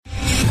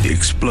The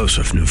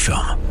explosive new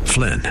film,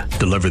 Flynn,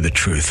 deliver the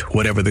truth,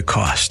 whatever the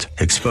cost,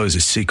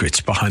 exposes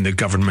secrets behind the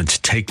government's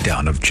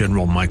takedown of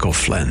General Michael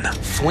Flynn.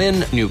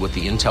 Flynn knew what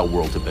the intel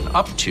world had been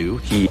up to.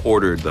 He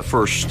ordered the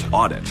first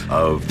audit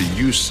of the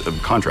use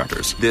of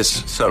contractors.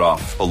 This set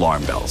off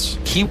alarm bells.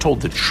 He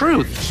told the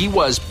truth. He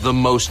was the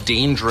most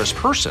dangerous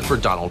person for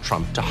Donald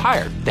Trump to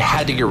hire. They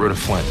had to get rid of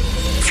Flynn.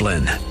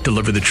 Flynn,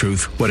 deliver the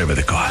truth, whatever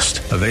the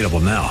cost. Available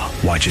now.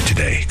 Watch it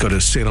today. Go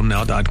to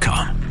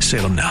salemnow.com.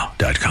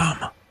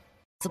 salemnow.com.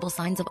 Visible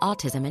signs of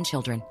autism in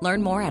children.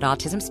 Learn more at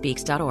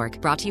autismspeaks.org.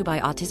 Brought to you by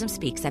Autism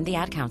Speaks and the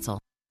Ad Council.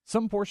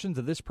 Some portions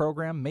of this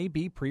program may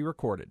be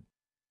pre-recorded.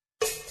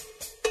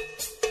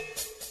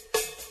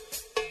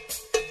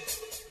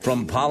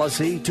 From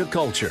policy to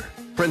culture,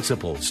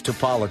 principles to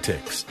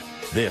politics,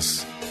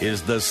 this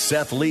is the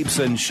Seth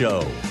Leibsohn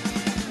Show.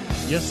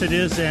 Yes, it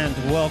is, and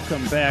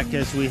welcome back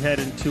as we head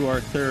into our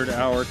third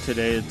hour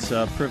today. It's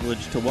a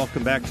privilege to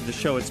welcome back to the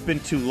show. It's been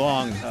too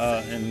long,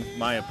 and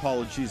my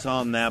apologies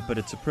on that, but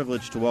it's a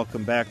privilege to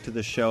welcome back to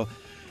the show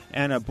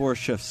Anna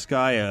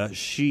Borshevskaya.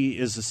 She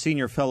is a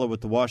senior fellow with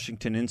the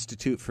Washington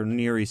Institute for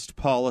Near East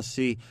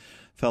Policy,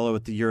 fellow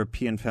at the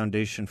European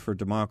Foundation for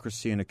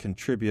Democracy, and a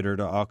contributor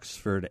to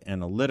Oxford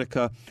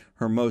Analytica.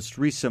 Her most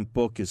recent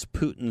book is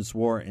Putin's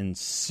War in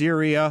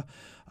Syria.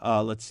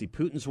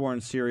 Putin's War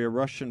in Syria,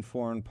 Russian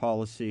Foreign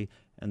Policy,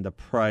 and the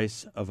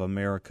Price of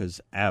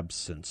America's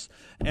Absence.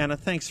 Anna,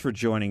 thanks for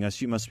joining us.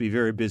 You must be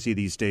very busy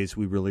these days.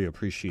 We really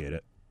appreciate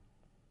it.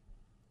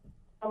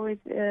 Always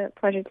a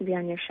pleasure to be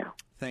on your show.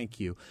 Thank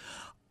you.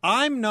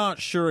 I'm not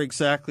sure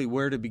exactly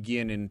where to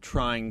begin in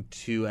trying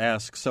to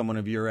ask someone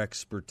of your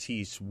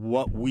expertise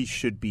what we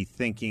should be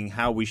thinking,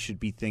 how we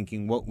should be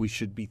thinking, what we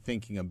should be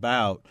thinking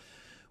about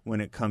when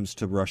it comes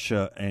to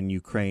Russia and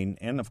Ukraine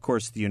and, of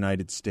course, the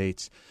United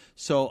States.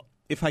 So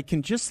if I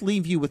can just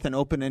leave you with an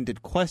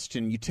open-ended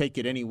question, you take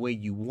it any way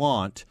you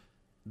want,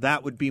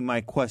 that would be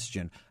my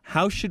question.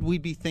 How should we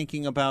be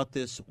thinking about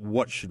this?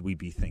 What should we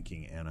be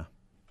thinking, Anna?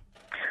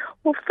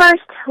 Well,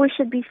 first, we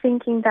should be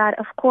thinking that,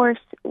 of course,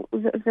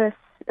 this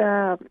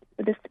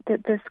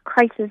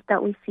crisis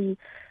that we see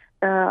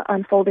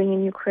unfolding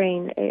in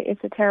Ukraine,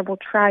 it's a terrible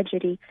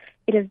tragedy.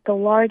 It is the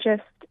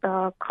largest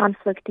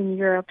conflict in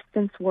Europe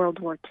since World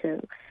War II,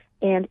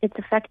 and it's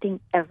affecting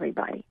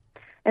everybody.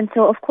 And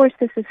so, of course,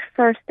 this is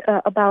first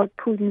about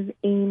Putin's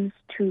aims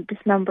to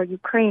dismember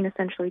Ukraine,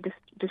 essentially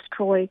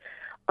destroy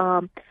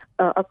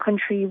a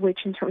country which,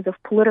 in terms of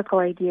political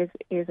ideas,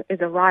 is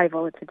a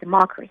rival. It's a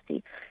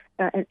democracy,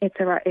 and it's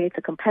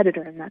a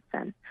competitor in that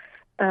sense.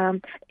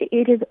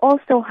 It is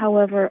also,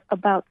 however,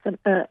 about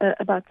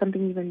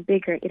something even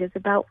bigger. It is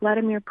about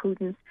Vladimir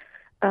Putin's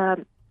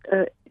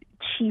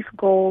chief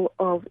goal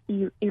of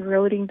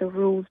eroding the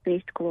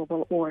rules-based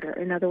global order.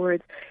 In other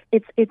words,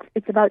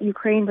 it's about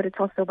Ukraine, but it's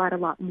also about a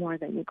lot more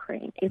than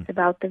Ukraine. It's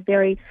about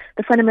the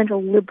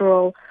fundamental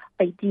liberal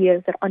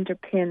ideas that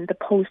underpin the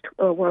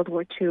post-World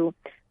War II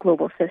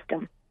global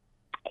system.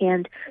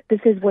 And this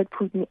is what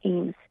Putin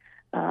aims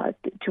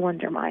to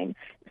undermine.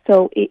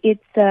 So it's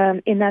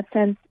in that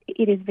sense,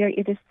 it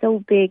is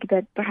so big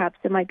that perhaps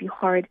it might be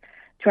hard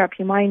to wrap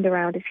your mind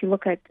around. If you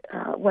look at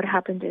what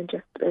happened in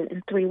just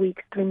in 3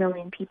 weeks, 3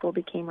 million people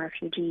became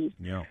refugees.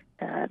 Yeah.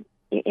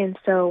 And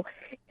so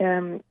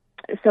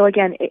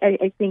again,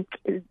 I think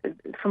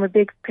from a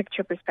big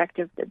picture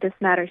perspective, this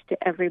matters to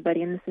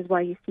everybody, and this is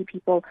why you see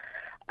people.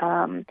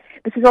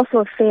 This is also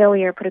a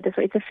failure, put it this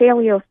way, it's a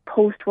failure of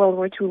post-World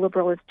War II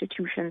liberal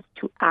institutions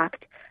to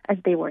act as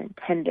they were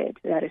intended,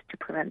 that is, to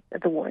prevent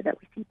the war that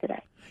we see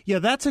today. Yeah,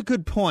 that's a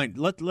good point.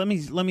 Let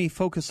me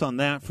focus on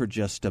that for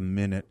just a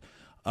minute.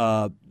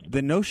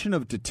 The notion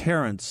of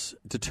deterrence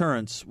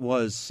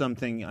was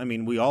something, I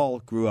mean, we all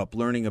grew up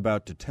learning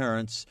about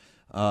deterrence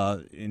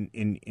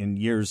in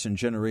years and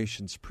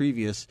generations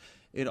previous.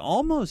 It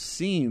almost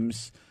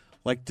seems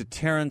like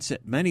deterrence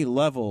at many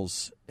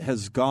levels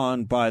has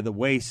gone by the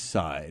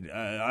wayside.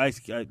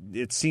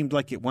 It seemed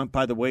like it went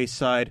by the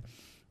wayside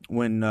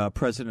when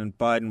President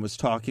Biden was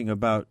talking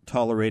about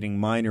tolerating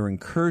minor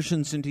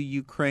incursions into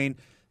Ukraine.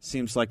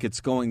 Seems like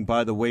it's going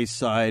by the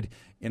wayside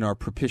in our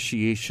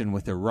propitiation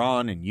with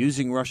Iran and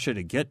using Russia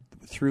to get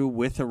through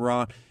with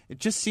Iran. It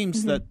just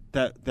seems that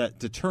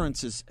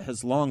deterrence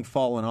has long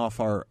fallen off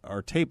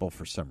our table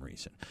for some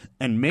reason.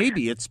 And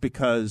maybe it's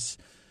because,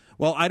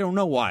 well, I don't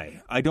know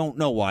why.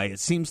 It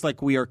seems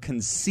like we are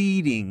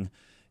conceding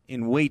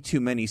in way too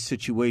many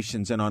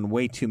situations and on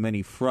way too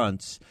many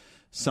fronts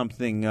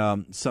something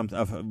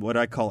of what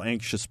I call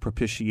anxious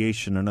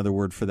propitiation. Another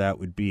word for that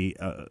would be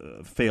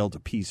failed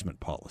appeasement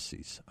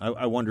policies.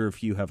 I wonder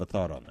if you have a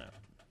thought on that.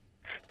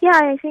 Yeah,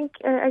 I think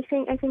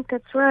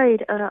that's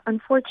right.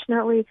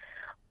 Unfortunately,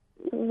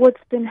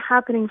 what's been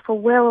happening for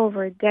well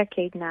over a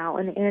decade now,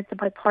 and it's a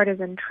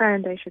bipartisan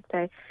trend, I should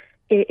say,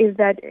 is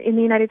that in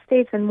the United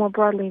States and more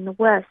broadly in the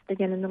West,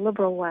 again in the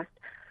liberal West,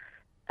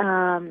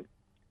 the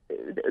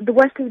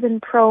West has been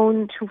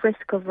prone to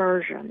risk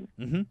aversion.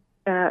 Mm-hmm.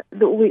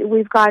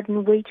 We've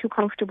gotten way too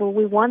comfortable.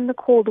 We won the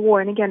Cold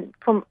War, and again,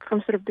 from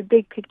sort of the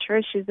big picture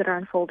issues that are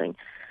unfolding,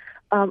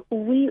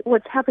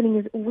 what's happening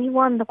is we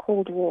won the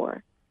Cold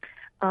War,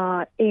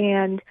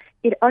 and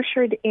it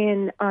ushered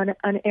in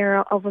an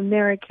era of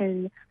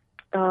American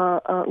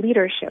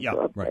leadership.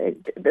 Yeah, right.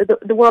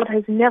 The world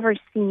has never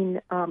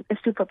seen a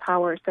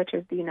superpower such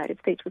as the United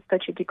States with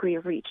such a degree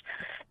of reach.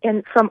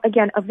 And from,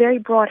 again, a very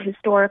broad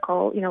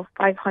historical,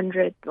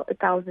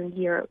 500,000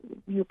 year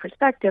view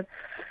perspective,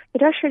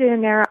 it ushered in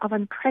an era of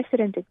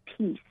unprecedented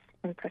peace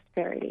and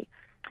prosperity.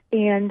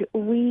 And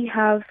we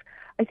have,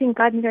 I think,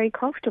 gotten very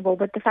comfortable.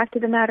 But the fact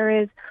of the matter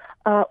is,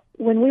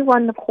 when we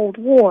won the Cold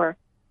War,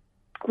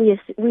 we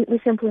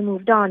simply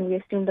moved on. We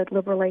assumed that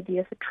liberal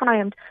ideas had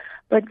triumphed.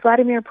 But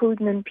Vladimir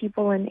Putin and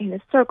people in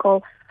his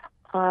circle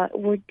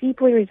were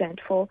deeply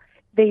resentful.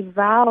 They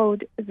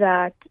vowed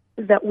that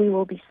we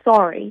will be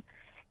sorry.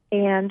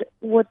 And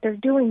what they're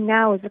doing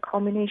now is a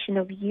culmination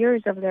of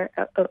years of their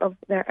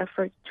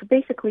efforts to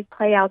basically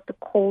play out the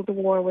Cold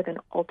War with an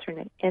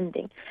alternate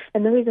ending.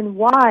 And the reason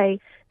why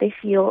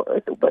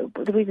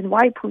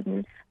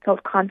Putin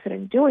felt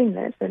confident doing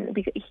this, and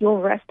because he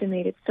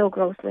overestimated so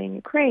grossly in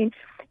Ukraine,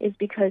 is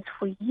because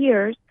for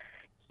years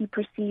he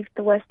perceived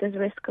the West as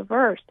risk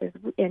averse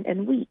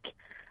and weak.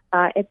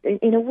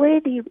 In a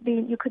way, you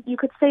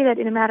could say that,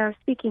 in a matter of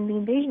speaking, the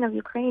invasion of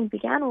Ukraine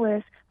began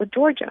with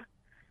Georgia.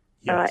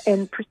 Yes.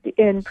 And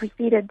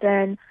proceeded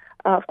then,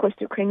 of course,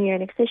 the Crimea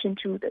annexation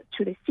to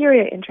the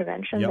Syria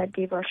intervention that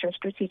gave Russia a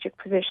strategic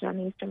position on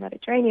the Eastern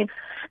Mediterranean.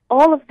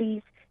 All of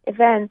these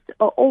events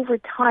over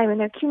time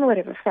and their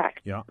cumulative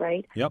effect,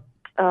 right? Yep.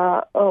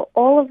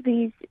 All of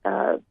these,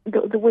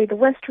 the way the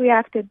West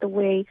reacted, the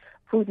way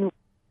Putin.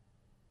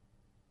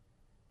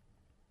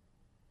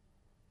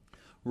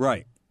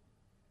 Right.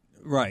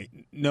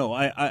 No,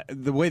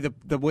 the way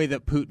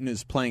that Putin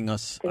is playing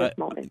us,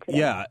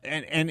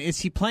 and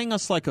is he playing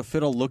us like a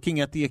fiddle, looking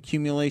at the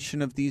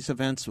accumulation of these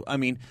events? I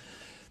mean,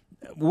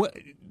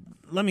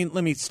 let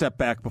me step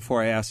back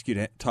before I ask you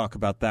to talk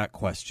about that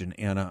question,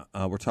 Anna.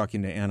 We're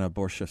talking to Anna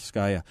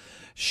Borshevskaya.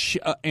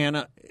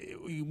 Anna,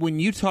 when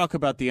you talk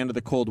about the end of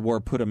the Cold War,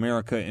 put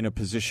America in a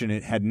position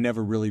it had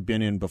never really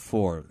been in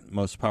before,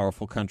 most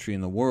powerful country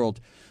in the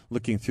world,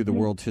 looking through the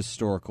world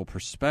historical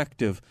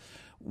perspective.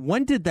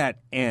 When did that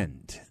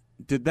end?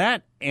 Did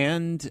that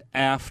end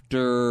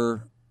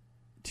after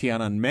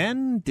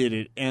Tiananmen? Did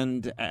it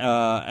end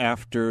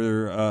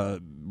after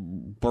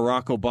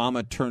Barack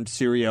Obama turned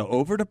Syria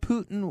over to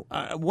Putin?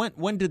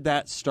 When did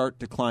that start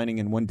declining,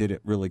 and when did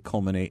it really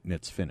culminate in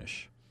its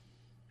finish?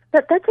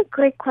 That's a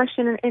great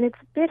question, and it's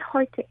a bit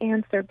hard to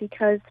answer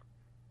because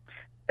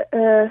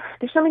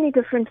there's so many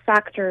different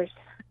factors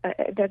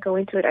that go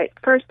into it.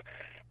 First,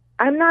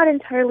 I'm not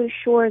entirely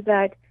sure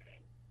that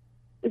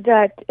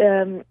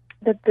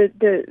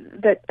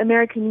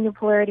American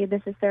unipolarity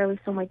necessarily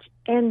so much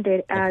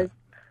ended as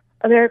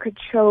America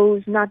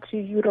chose not to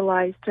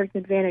utilize certain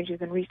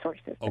advantages and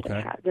resources that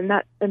it has, and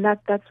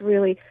that's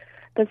really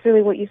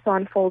what you saw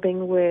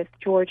unfolding with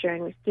Georgia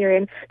and with Syria.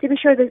 And to be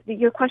sure,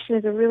 your question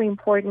is a really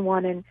important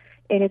one, and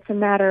it's a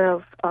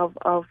matter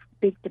of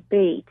big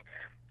debate.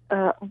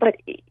 But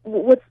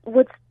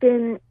what's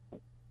been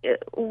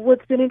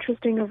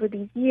interesting over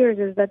these years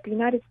is that the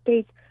United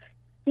States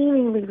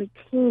seemingly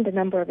retained a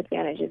number of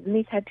advantages, and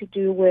these had to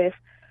do with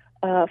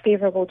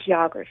favorable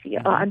geography,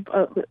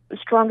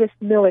 strongest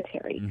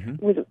military,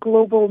 with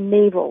global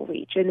naval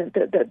reach, and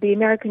the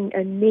American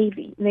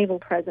naval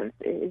presence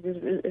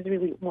is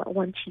really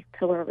one chief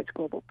pillar of its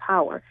global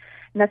power,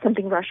 and that's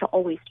something Russia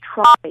always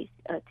tries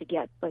to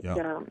get, but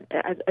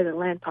as a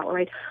land power,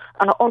 right?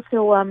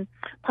 Also,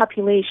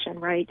 population,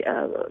 right?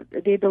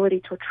 The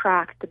ability to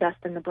attract the best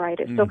and the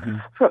brightest. So,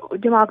 for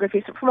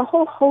demography, so from a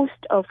whole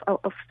host of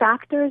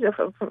factors, of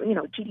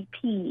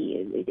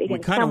GDP. We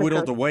kind of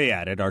whittled away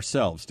at it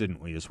ourselves,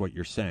 didn't we? Is what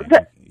you're saying?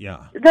 That's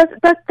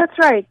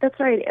right. That's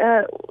right.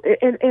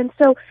 And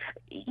so,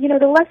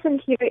 the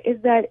lesson here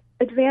is that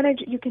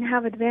you can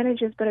have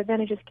advantages, but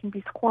advantages can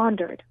be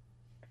squandered.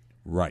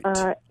 Right.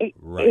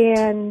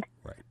 And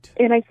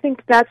I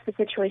think that's the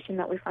situation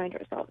that we find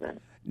ourselves in.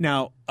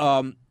 Now,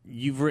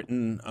 you've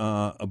written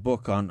a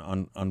book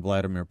on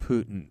Vladimir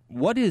Putin.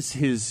 What is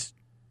his,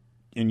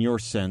 in your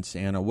sense,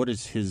 Anna, what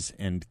is his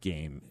end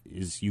game?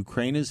 Is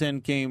Ukraine his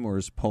end game, or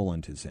is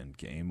Poland his end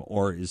game,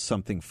 or is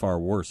something far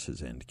worse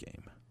his end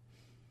game?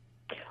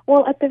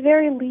 Well, at the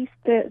very least,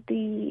 the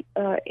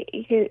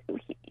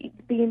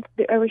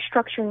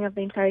restructuring of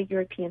the entire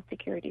European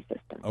security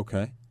system.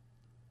 Okay.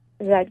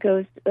 That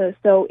goes,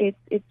 so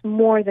it's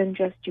more than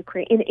just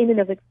Ukraine. In and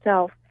of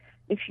itself,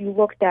 if you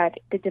looked at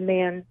the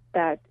demands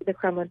that the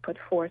Kremlin put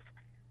forth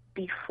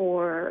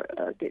before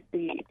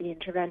the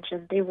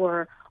intervention, they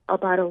were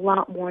about a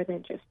lot more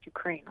than just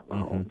Ukraine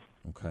alone.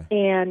 Okay.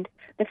 And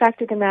the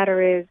fact of the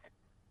matter is,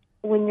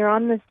 when you're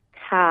on this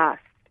path,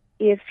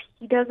 if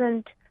he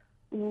doesn't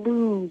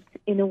lose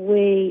in a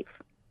way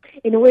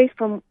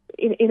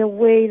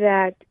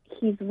that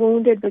he's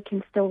wounded but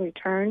can still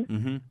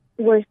return,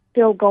 we're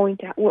going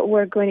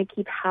to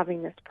keep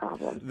having this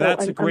problem.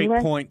 That's a great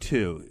point,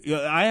 too.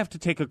 I have to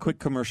take a quick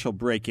commercial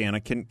break, Anna.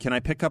 Can I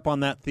pick up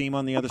on that theme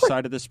on the other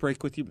side of this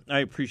break with you? I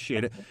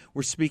appreciate it.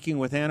 We're speaking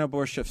with Anna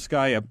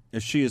Borshevskaya.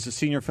 She is a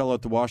senior fellow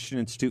at the Washington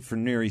Institute for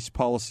Near East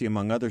Policy,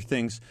 among other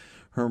things.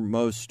 Her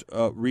most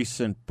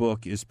recent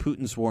book is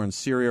Putin's War in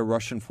Syria,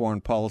 Russian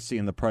Foreign Policy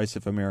and the Price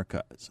of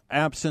America's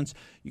Absence.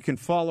 You can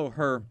follow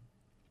her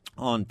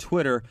on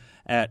Twitter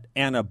at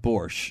Anna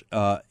Borsh,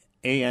 ANNABORSH.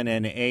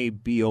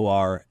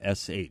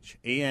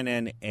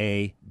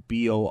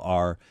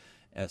 ANNABORSH.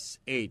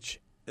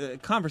 The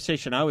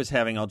conversation I was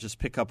having, I'll just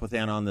pick up with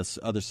Anna on this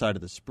other side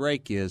of this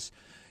break, is,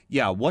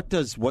 what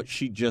does what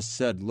she just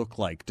said look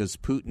like? Does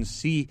Putin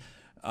see,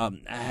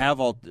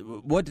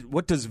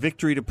 what does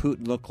victory to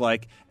Putin look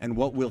like, and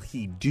what will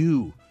he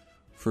do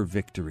for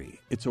victory?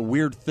 It's a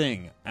weird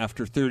thing,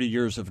 after 30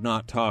 years of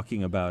not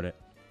talking about it,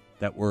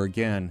 that we're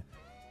again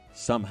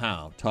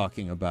somehow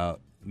talking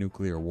about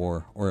nuclear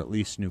war, or at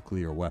least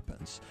nuclear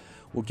weapons.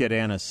 We'll get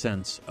Anna's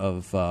sense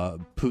of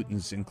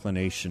Putin's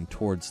inclination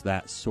towards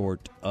that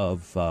sort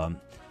of,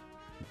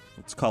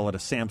 let's call it a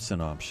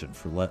Samson option,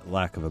 for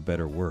lack of a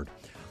better word.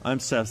 I'm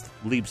Seth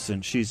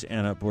Leibson. She's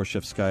Anna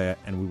Borshevskaya,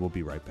 and we will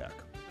be right back.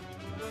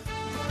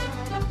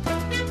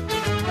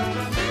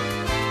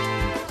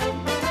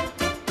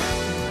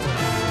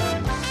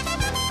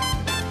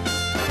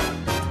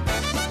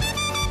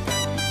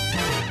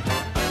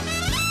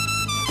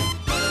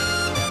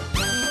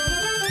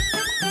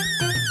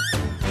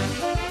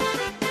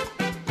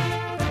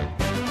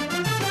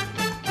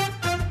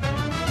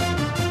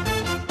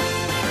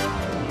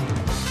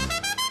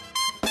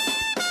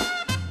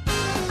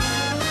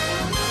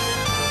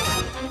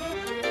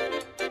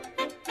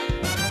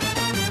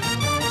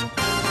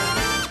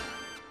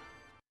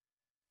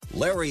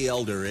 Larry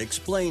Elder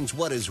explains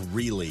what is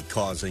really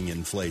causing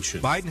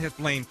inflation. Biden has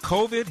blamed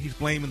COVID, he's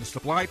blaming the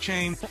supply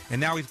chain, and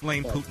now he's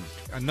blamed Putin.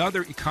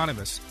 Another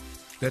economist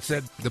that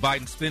said the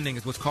Biden spending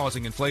is what's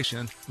causing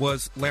inflation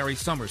was Larry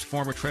Summers,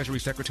 former Treasury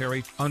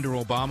Secretary under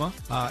Obama.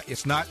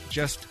 It's not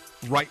just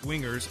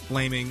right-wingers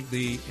blaming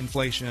the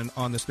inflation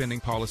on the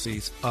spending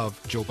policies of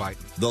Joe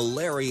Biden. The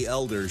Larry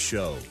Elder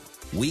Show,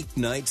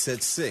 weeknights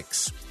at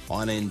 6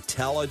 on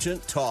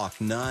Intelligent Talk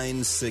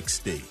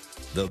 960,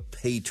 The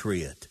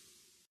Patriot.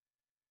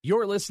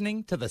 You're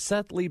listening to the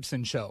Seth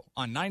Leibson Show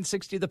on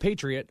 960 The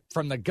Patriot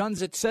from the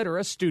Guns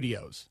Etc.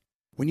 studios.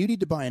 When you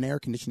need to buy an air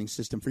conditioning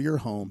system for your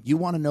home, you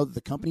want to know that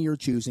the company you're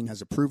choosing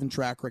has a proven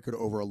track record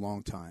over a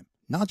long time.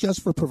 Not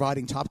just for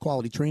providing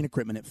top-quality Trane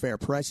equipment at fair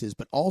prices,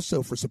 but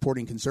also for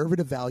supporting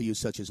conservative values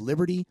such as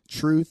liberty,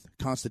 truth,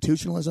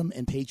 constitutionalism,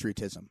 and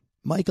patriotism.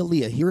 Mike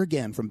Aaliyah here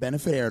again from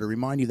Benefit Air to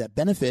remind you that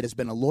Benefit has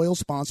been a loyal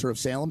sponsor of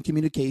Salem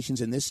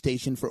Communications and this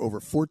station for over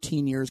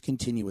 14 years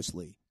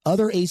continuously.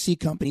 Other AC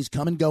companies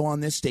come and go on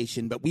this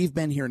station, but we've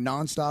been here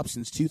nonstop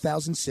since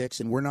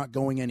 2006, and we're not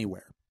going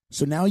anywhere.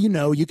 So now you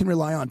know you can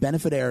rely on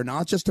Benefit Air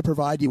not just to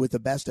provide you with the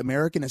best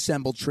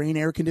American-assembled Trane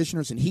air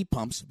conditioners and heat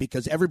pumps,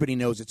 because everybody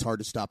knows it's hard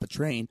to stop a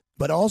Trane,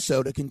 but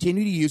also to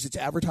continue to use its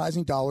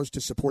advertising dollars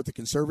to support the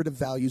conservative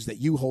values that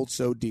you hold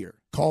so dear.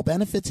 Call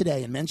Benefit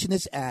today and mention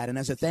this ad, and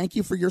as a thank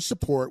you for your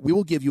support, we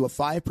will give you a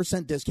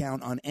 5%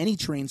 discount on any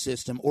Trane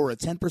system or a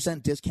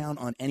 10% discount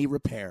on any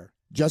repair.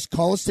 Just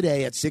call us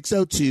today at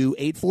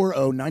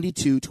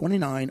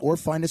 602-840-9229 or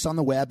find us on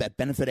the web at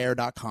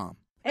benefitair.com.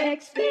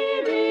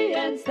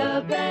 Experience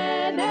the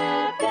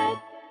benefit.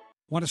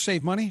 Want to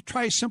save money?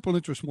 Try a simple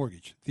interest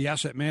mortgage, the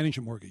Asset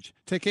Manager Mortgage.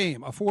 Take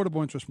AIM,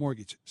 Affordable Interest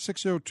Mortgage,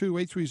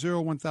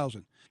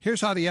 602-830-1000.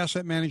 Here's how the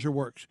Asset Manager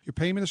works. Your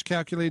payment is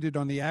calculated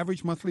on the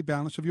average monthly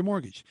balance of your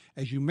mortgage.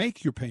 As you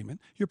make your payment,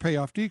 your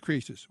payoff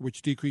decreases,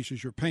 which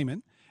decreases your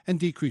payment and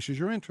decreases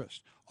your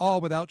interest, all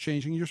without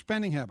changing your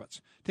spending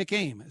habits. Take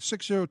AIM,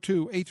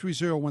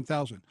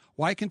 602-830-1000.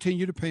 Why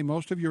continue to pay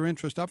most of your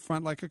interest up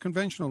front like a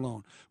conventional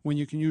loan when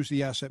you can use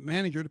the Asset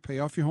Manager to pay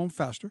off your home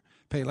faster,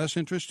 pay less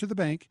interest to the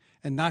bank,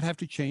 and not have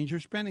to change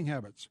your spending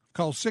habits?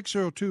 Call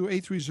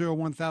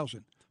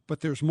 602-830-1000.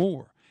 But there's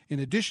more. In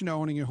addition to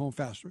owning your home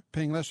faster,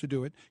 paying less to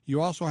do it, you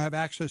also have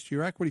access to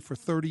your equity for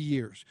 30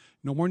 years.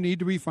 No more need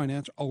to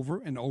refinance over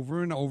and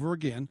over and over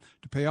again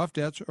to pay off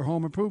debts or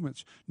home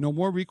improvements. No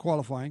more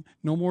requalifying,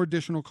 no more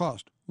additional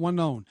cost. One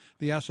loan,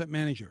 the Asset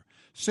Manager,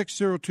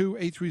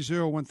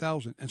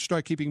 602-830-1000, and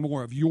start keeping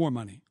more of your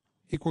money.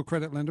 Equal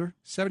Credit Lender,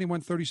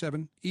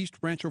 7137 East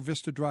Rancho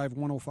Vista Drive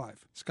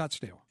 105,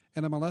 Scottsdale.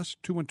 NMLS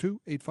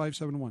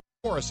 212-8571.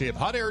 Morrissey of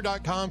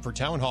HotAir.com for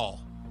Town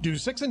Hall. Do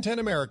 6 in 10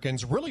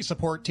 Americans really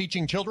support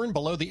teaching children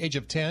below the age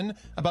of 10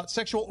 about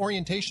sexual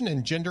orientation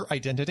and gender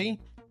identity?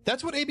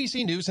 That's what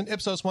ABC News and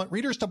Ipsos want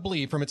readers to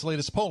believe from its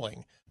latest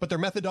polling, but their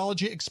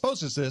methodology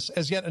exposes this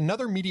as yet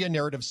another media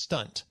narrative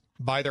stunt.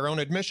 By their own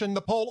admission,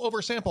 the poll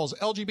oversamples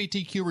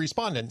LGBTQ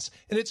respondents,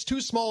 and it's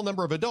too small a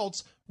number of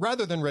adults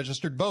rather than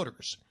registered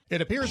voters.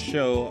 It appears...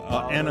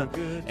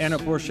 Anna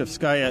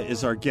Borshevskaya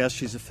is our guest.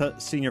 She's a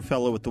senior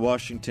fellow with the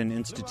Washington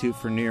Institute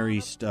for Near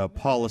East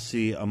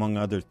Policy, among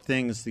other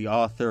things, the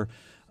author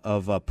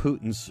of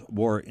Putin's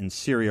war in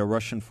Syria,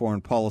 Russian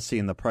foreign policy,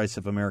 and the price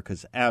of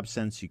America's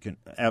absence. You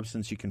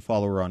can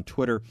follow her on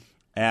Twitter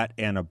at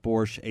Anna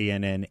Borsch,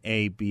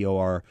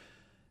 ANNABORSH.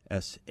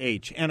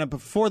 Anna,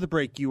 before the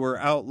break, you were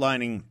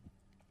outlining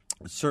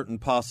certain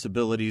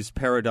possibilities,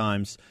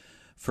 paradigms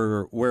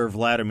for where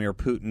Vladimir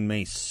Putin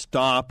may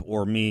stop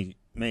or may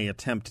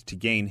attempt to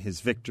gain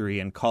his victory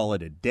and call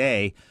it a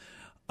day.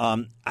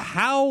 For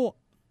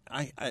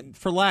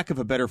lack of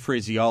a better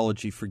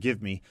phraseology,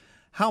 forgive me,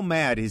 how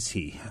mad is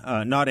he?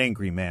 Not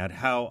angry mad.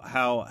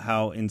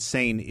 How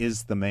insane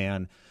is the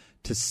man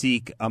to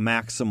seek a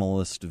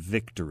maximalist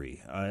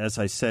victory? As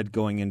I said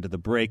going into the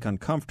break,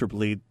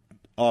 uncomfortably,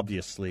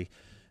 obviously,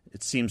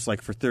 it seems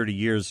like for 30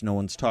 years no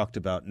one's talked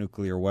about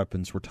nuclear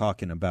weapons. We're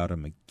talking about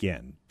them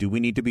again. Do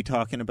we need to be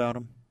talking about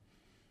them?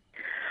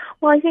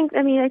 Well, I think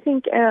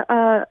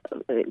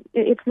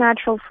it's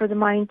natural for the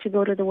mind to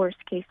go to the worst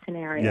case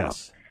scenario.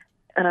 Yes.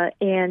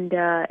 And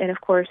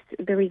of course,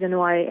 the reason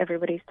why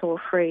everybody's so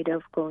afraid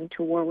of going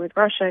to war with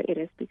Russia, it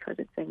is because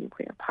it's a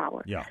nuclear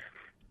power. Yeah.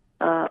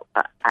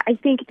 I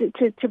think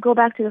to go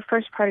back to the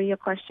first part of your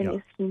question,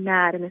 is he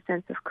mad in the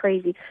sense of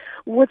crazy?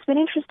 What's been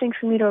interesting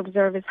for me to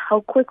observe is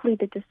how quickly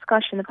the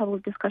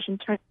public discussion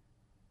turned.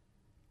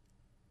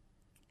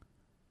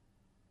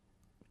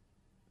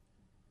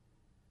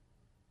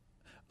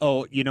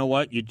 Oh, you know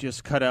what? You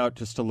just cut out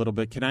just a little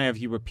bit. Can I have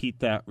you repeat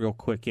that real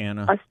quick,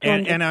 Anna?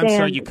 And I'm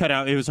sorry, you cut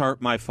out. It was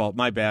my fault.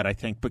 My bad, I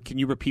think. But can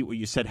you repeat what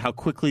you said? How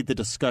quickly the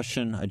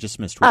discussion? I just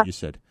missed what you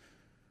said.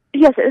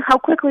 Yes, how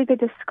quickly the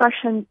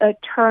discussion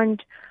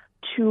turned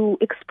to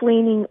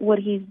explaining what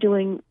he's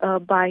doing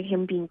by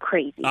him being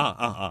crazy.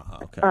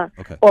 Okay.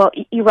 Or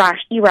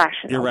irrational.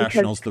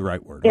 Irrational is the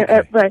right word.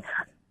 Okay. Right.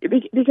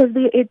 Because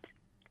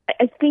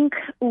I think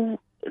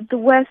the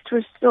West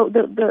was so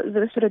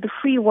the sort of the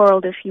free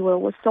world, if you will,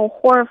 was so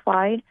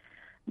horrified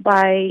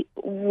by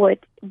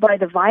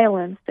the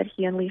violence that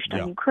he unleashed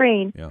on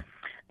Ukraine. Yeah.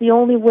 The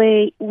only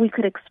way we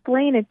could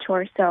explain it to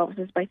ourselves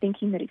is by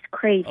thinking that he's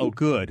crazy. Oh,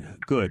 good.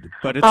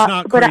 But it's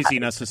not crazy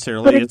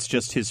necessarily. It's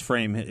just his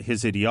frame,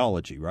 his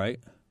ideology, right?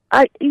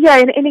 And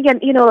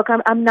again, look,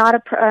 I'm not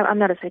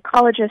a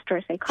psychologist or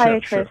a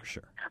psychiatrist.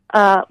 Sure.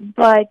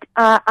 But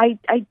I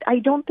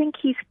don't think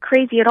he's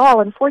crazy at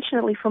all.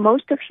 Unfortunately, for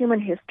most of human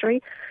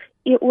history,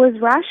 it was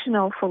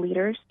rational for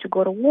leaders to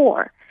go to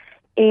war,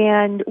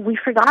 and we've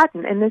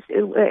forgotten. And this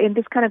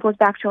kind of goes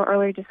back to our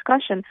earlier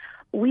discussion.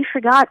 We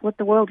forgot what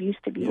the world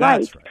used to be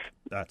like.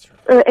 That's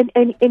right.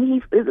 And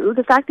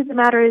the fact of the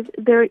matter is,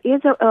 there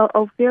is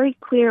a very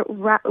clear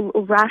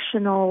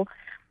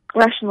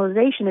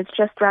rationalization. It's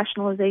just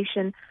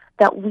rationalization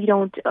that we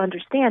don't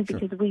understand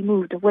because we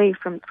moved away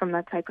from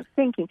that type of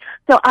thinking.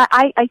 So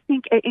I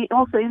think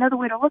also another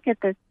way to look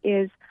at this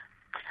is,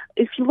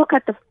 if you look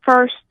at the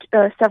first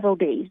several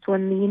days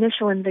when the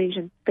initial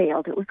invasion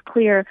failed, it was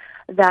clear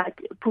that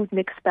Putin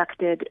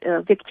expected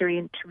victory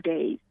in 2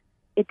 days.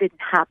 It didn't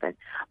happen.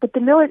 But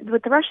the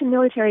Russian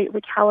military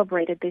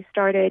recalibrated. They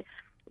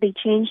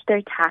changed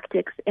their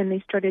tactics, and they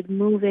started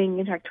moving,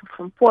 in fact,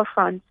 from 4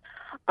 fronts,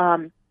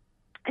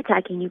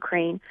 attacking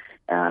Ukraine.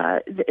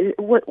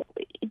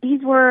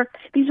 These were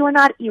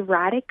not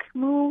erratic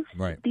moves.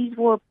 Right. These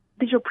were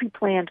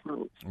pre-planned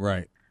moves.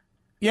 Right.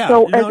 Yeah.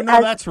 So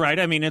that's right.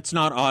 I mean, it's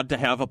not odd to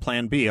have a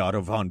Plan B.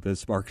 Otto von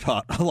Bismarck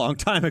taught a long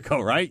time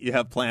ago, right? You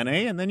have Plan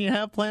A, and then you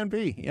have Plan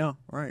B. Yeah.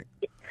 Right.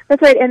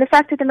 That's right. And the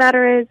fact of the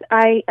matter is,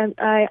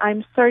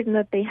 I'm certain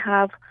that they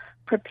have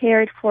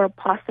prepared for a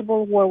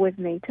possible war with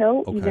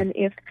NATO,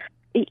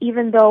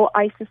 even though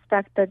I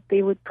suspect that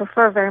they would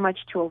prefer very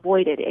much to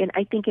avoid it. And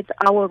I think it's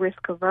our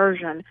risk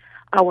aversion,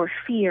 our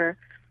fear,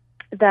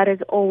 that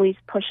is always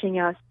pushing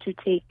us to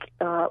take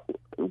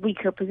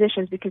weaker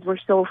positions because we're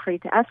so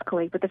afraid to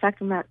escalate. But the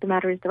fact of the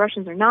matter is, the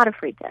Russians are not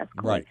afraid to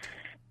escalate. Right.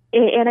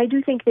 And I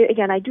do think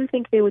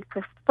they would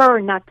prefer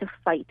not to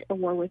fight a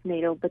war with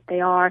NATO, but they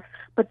have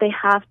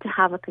to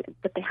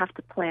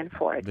plan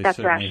for it. That's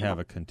certainly rational. Have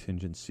a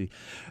contingency.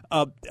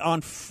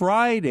 On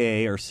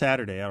Friday or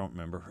Saturday, I don't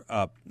remember.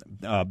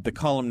 The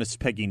columnist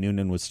Peggy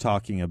Noonan was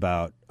talking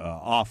about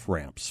off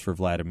ramps for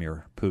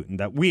Vladimir Putin.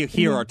 That we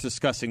here are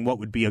discussing what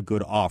would be a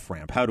good off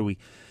ramp. How do we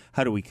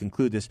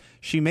conclude this?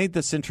 She made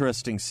this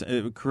interesting,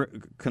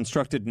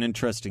 constructed an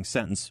interesting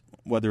sentence.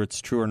 Whether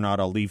it's true or not,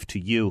 I'll leave to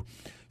you.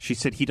 She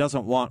said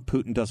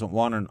Putin doesn't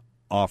want an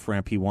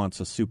off-ramp. He wants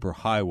a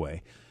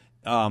superhighway.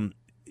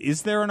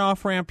 Is there an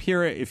off-ramp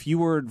here? If you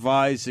were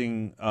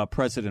advising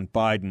President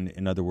Biden,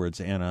 in other words,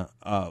 Anna,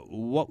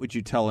 what would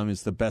you tell him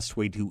is the best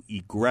way to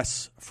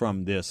egress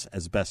from this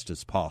as best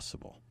as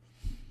possible?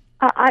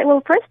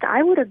 First,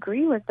 I would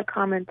agree with the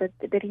comment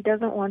that he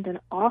doesn't want an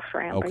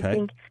off-ramp. Okay. I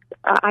think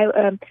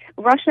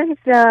Russian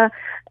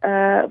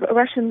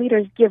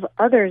leaders give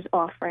others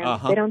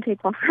off-ramps. They don't take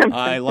off-ramps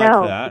I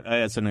themselves. like that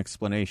as an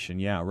explanation.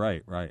 Yeah,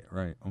 right.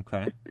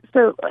 Okay.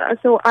 So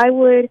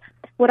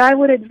what I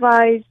would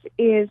advise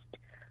is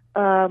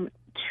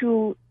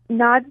to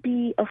not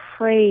be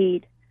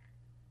afraid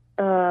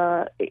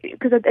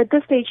because at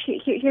this stage,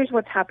 here's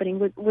what's happening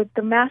with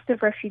the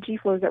massive refugee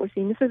flows that we're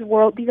seeing. These are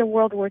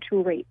World War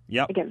II rates.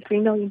 Yep. Again,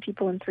 3 million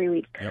people in 3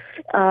 weeks. Yep.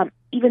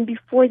 Even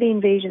before the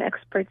invasion,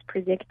 experts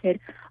predicted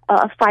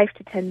a 5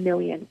 to 10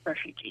 million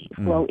refugee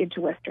flow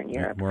into Western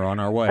Europe. We're on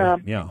our way.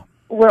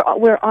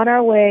 We're on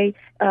our way.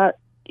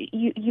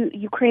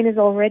 Ukraine is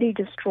already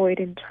destroyed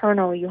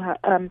internally.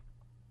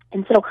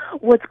 And so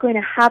what's going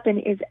to happen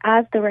is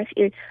as the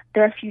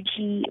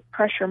refugee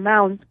pressure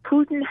mounts,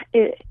 Putin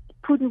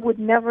would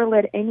never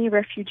let any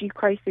refugee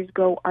crisis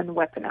go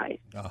unweaponized.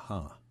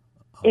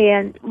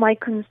 And my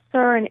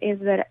concern is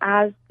that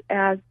as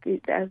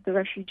the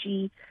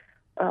refugee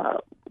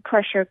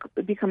pressure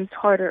becomes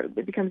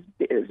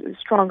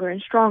stronger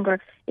and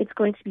stronger, it's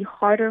going to be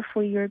harder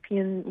for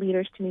European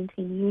leaders to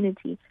maintain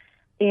unity,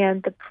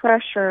 and the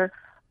pressure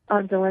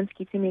on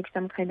Zelensky to make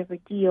some kind of a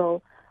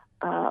deal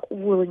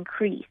will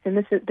increase. And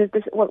this is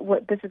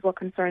what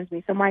concerns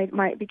me. So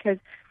because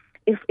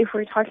if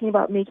we're talking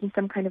about making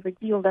some kind of a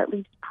deal that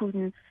leaves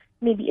Putin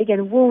maybe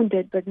again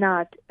wounded but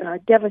not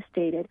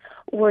devastated,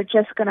 we're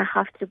just going to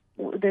have to.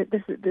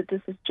 This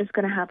is just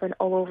going to happen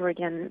all over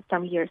again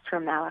some years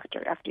from now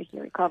after he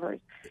recovers.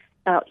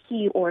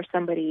 He or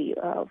somebody,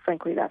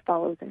 frankly, that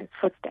follows in his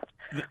footsteps.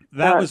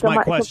 That was my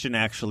question,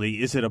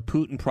 actually. Is it a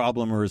Putin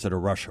problem or is it a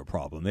Russia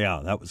problem?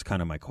 Yeah, that was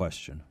kind of my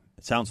question.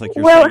 It sounds like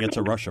you're saying it's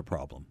a Russia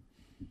problem.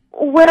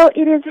 Well,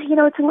 it is.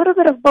 It's a little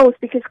bit of both,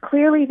 because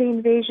clearly the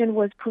invasion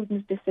was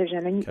Putin's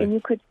decision, and you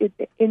could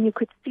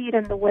see it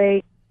in the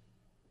way.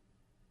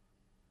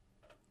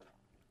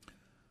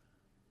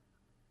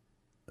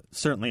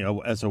 Certainly,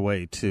 as a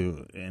way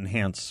to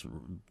enhance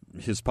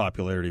his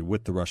popularity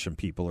with the Russian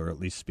people, or at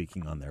least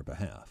speaking on their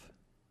behalf.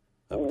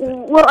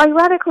 Well,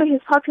 ironically,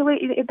 his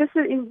popularity. This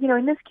is,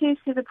 in this case,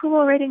 his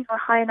approval ratings were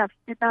high enough.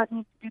 He did not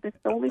need to do this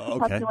solely for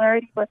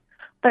popularity, but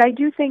I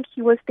do think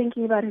he was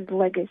thinking about his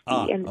legacy.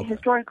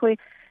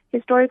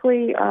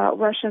 Historically,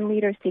 Russian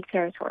leaders take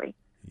territory.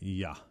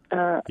 So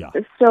I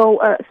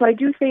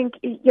do think,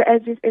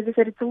 as I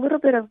said, it's a little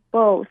bit of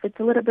both. It's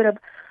a little bit of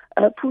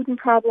a Putin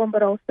problem,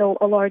 but also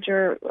a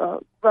larger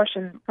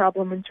Russian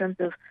problem in terms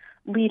of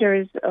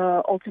leaders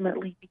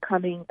ultimately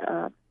becoming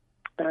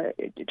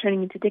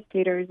turning into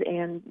dictators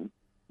and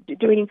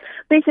doing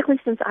basically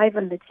since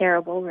Ivan the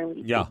Terrible,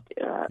 really,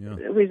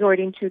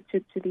 resorting to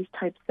these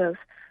types of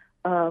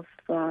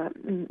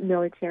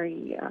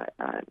military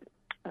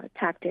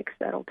tactics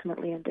that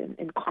ultimately end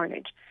in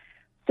carnage.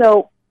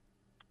 So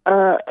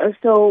if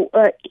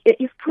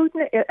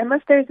Putin,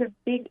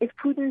 if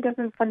Putin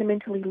doesn't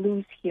fundamentally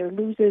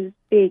loses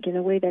big in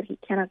a way that he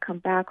cannot come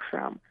back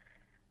from,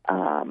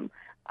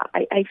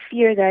 I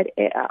fear that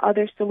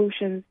other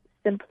solutions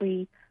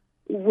simply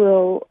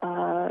will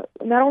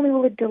not only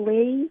will it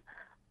delay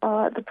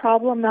the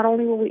problem, not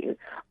only will we,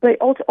 but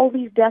all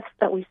these deaths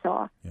that we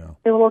saw,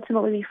 they will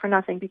ultimately be for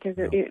nothing, because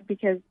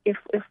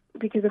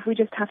if we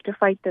just have to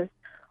fight this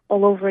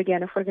all over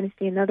again, if we're going to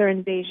see another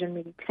invasion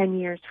maybe 10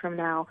 years from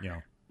now,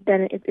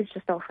 then it's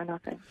just all for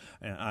nothing.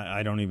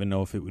 I don't even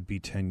know if it would be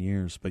 10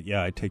 years, but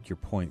yeah, I take your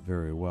point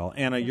very well.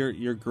 Anna,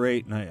 you're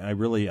great, and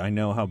I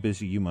know how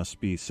busy you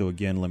must be. So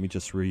again, let me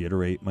just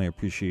reiterate my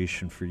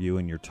appreciation for you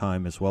and your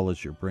time as well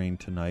as your brain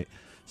tonight.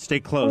 Stay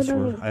close.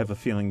 I have a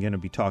feeling going to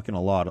be talking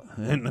a lot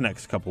in the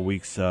next couple of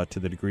weeks. To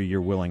the degree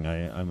you're willing,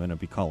 I'm going to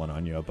be calling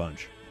on you a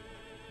bunch.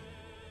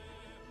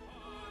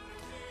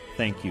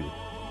 Thank you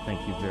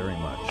very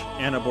much,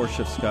 Anna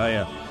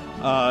Borshevskaya.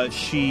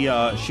 She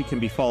can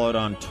be followed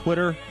on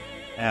Twitter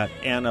at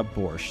Anna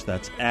Borsch.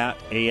 That's at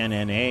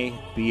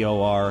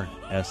ANNABORSH.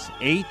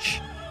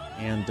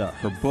 And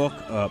her book,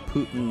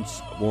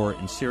 Putin's War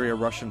in Syria,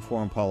 Russian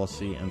Foreign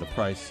Policy and the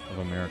Price of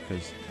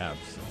America's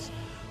Absence.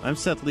 I'm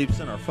Seth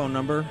Leibson. Our phone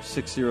number,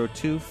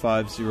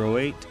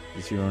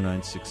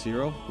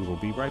 602-508-0960. We will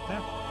be right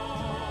back.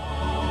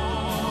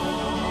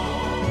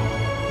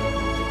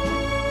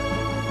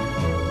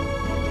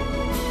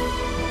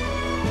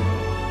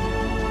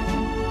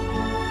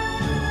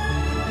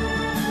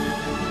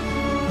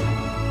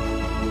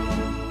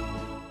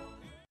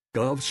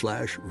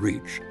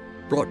 gov/reach.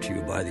 Brought to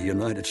you by the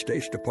United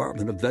States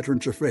Department of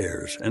Veterans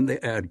Affairs and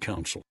the Ad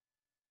Council.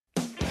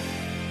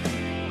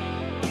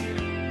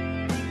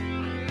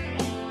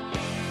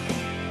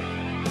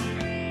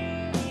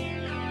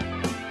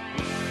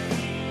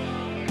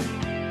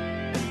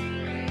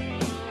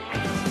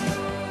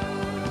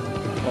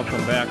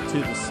 Welcome back to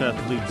the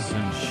Seth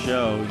Leibson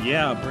Show.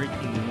 Yeah,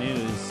 breaking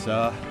news.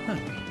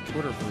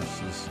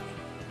 Twitterverse is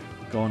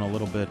going a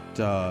little bit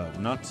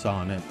nuts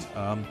on it.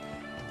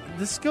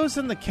 This goes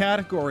in the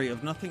category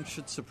of nothing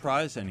should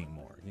surprise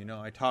anymore.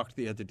 I talked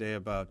the other day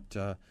about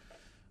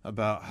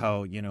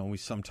how, we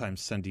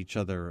sometimes send each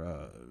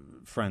other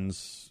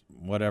friends,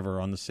 whatever,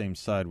 on the same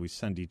side. We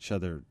send each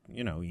other,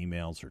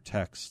 emails or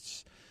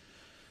texts.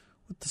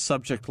 The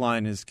subject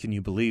line is, can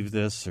you believe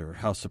this, or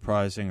how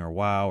surprising, or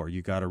wow, or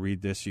you got to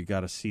read this, you got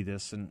to see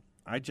this. And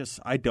I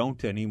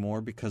don't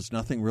anymore, because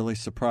nothing really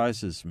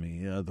surprises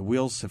me. The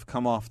wheels have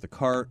come off the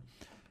cart,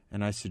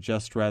 and I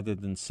suggest rather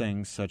than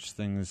saying such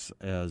things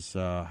as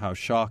how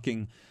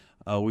shocking,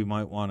 we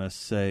might want to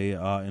say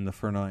in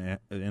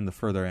the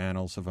further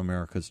annals of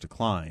America's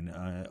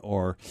decline,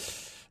 or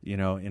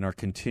in our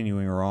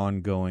continuing or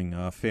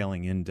ongoing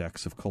failing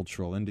index of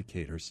cultural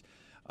indicators.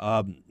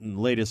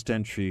 Latest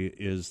entry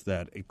is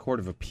that a court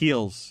of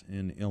appeals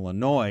in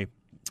Illinois,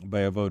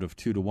 by a vote of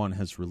 2-1,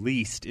 has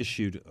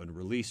issued a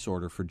release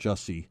order for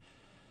Jussie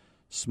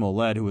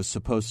Smollett, who was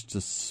supposed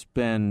to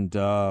spend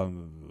about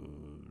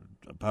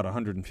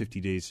 150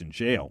 days in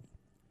jail,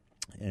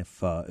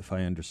 if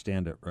I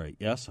understand it right.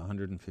 Yes,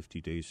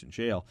 150 days in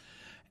jail.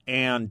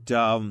 And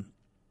the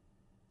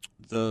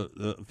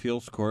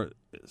appeals court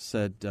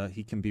said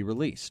he can be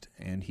released,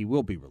 and he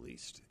will be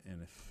released.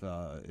 And if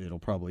it'll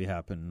probably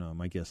happen,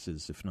 my guess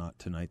is if not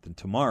tonight, then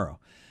tomorrow.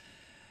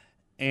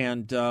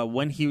 And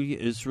when he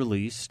is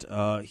released,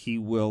 he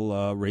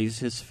will raise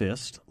his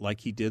fist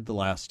like he did the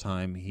last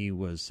time he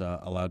was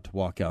allowed to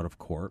walk out of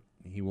court.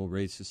 He will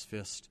raise his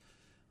fist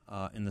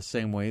in the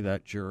same way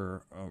that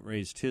juror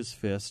raised his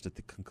fist at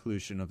the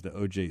conclusion of the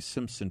O.J.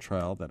 Simpson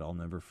trial that I'll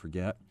never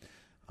forget.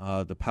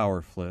 The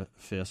power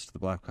fist, the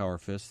black power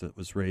fist that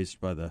was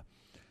raised by the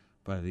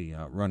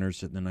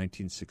runners at the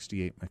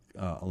 1968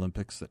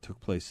 Olympics that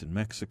took place in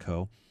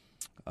Mexico,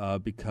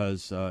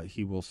 because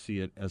he will see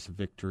it as a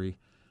victory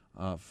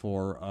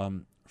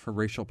for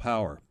racial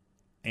power.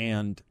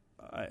 And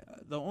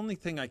the only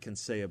thing I can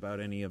say about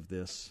any of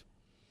this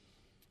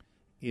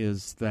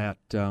is that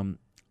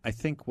I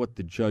think what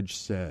the judge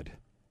said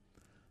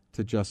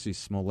to Jussie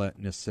Smollett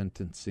in his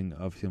sentencing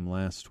of him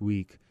last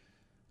week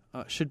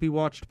should be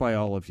watched by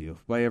all of you,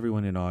 by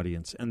everyone in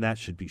audience, and that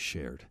should be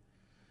shared.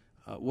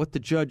 What the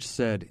judge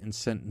said in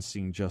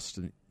sentencing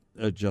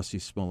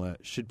Jussie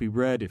Smollett should be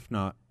read, if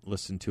not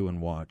listened to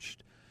and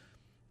watched.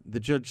 The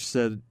judge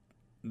said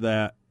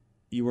that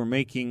you were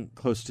making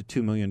close to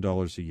 $2 million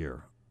a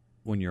year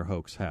when your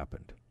hoax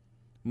happened.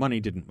 Money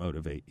didn't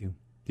motivate you.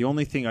 The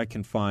only thing I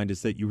can find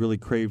is that you really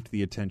craved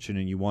the attention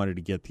and you wanted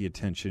to get the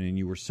attention, and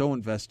you were so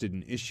invested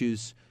in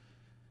issues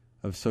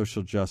of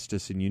social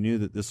justice, and you knew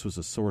that this was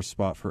a sore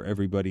spot for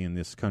everybody in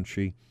this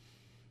country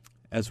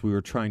as we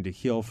were trying to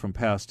heal from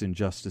past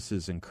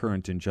injustices and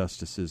current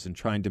injustices and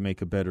trying to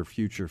make a better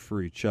future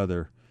for each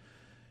other.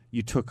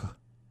 You took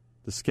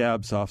the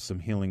scabs off some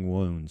healing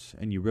wounds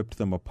and you ripped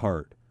them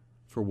apart.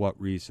 For what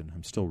reason?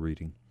 I'm still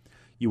reading.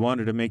 You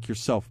wanted to make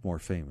yourself more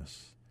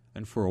famous,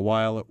 and for a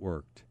while it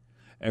worked.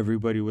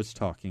 Everybody was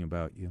talking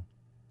about you.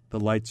 The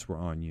lights were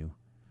on you.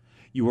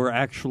 You were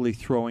actually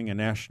throwing a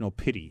national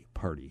pity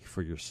party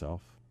for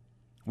yourself.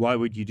 Why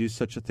would you do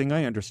such a thing?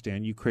 I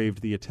understand you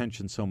craved the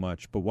attention so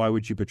much, but why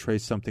would you betray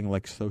something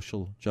like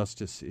social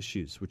justice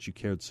issues, which you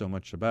cared so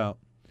much about?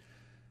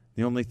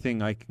 The only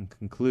thing I can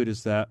conclude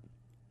is that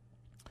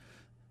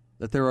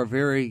there are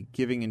very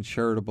giving and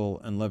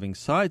charitable and loving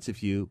sides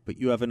of you, but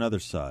you have another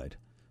side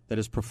that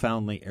is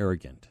profoundly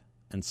arrogant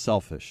and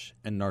selfish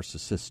and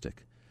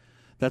narcissistic.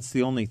 That's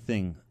the only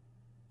thing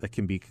that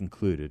can be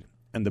concluded,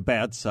 and the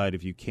bad side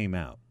of you came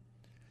out.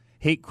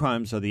 Hate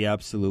crimes are the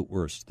absolute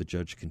worst, the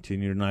judge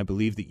continued, and I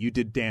believe that you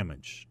did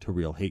damage to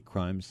real hate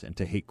crimes and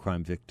to hate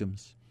crime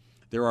victims.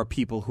 There are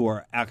people who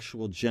are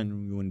actual,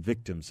 genuine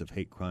victims of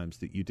hate crimes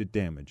that you did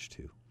damage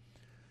to.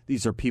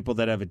 These are people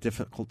that have a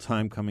difficult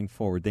time coming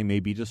forward. They may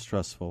be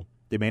distrustful.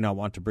 They may not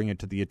want to bring it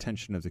to the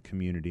attention of the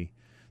community.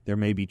 There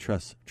may be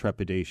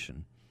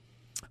trepidation.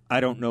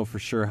 I don't know for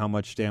sure how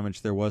much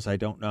damage there was. I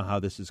don't know how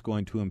this is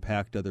going to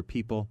impact other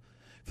people.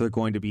 If they're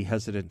going to be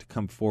hesitant to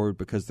come forward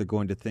because they're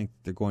going to think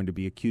they're going to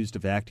be accused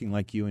of acting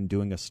like you and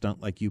doing a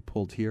stunt like you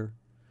pulled here.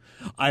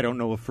 I don't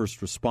know if first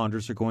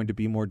responders are going to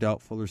be more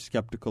doubtful or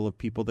skeptical of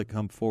people that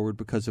come forward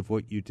because of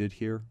what you did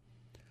here.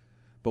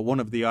 But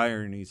one of the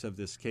ironies of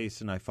this case,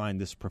 and I find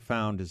this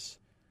profound, is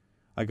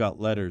I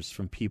got letters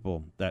from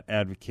people that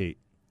advocate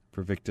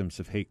for victims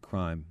of hate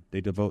crime.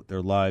 They devote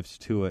their lives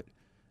to it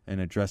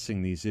and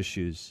addressing these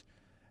issues,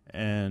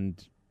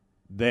 and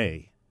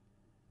they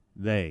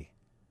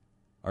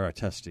are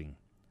attesting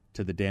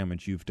to the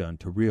damage you've done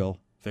to real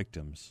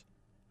victims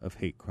of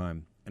hate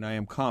crime. And I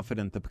am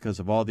confident that because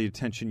of all the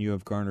attention you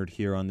have garnered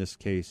here on this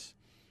case,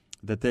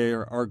 that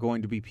there are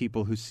going to be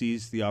people who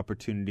seize the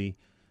opportunity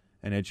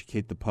and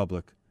educate the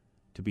public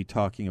to be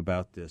talking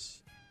about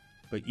this.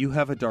 But you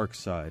have a dark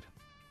side.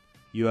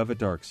 You have a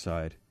dark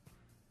side.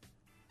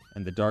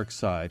 And the dark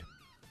side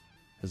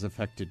has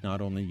affected not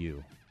only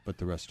you, but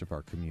the rest of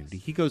our community.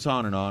 He goes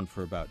on and on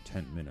for about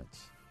 10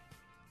 minutes.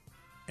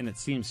 And it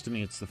seems to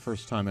me it's the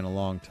first time in a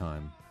long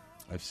time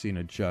I've seen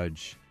a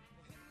judge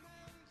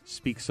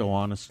speak so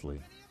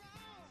honestly.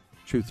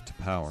 Truth to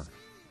power.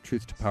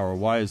 Truth to power.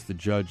 Why is the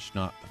judge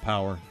not the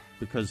power?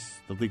 Because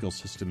the legal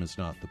system is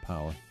not the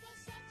power.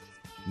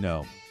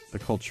 No, the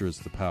culture is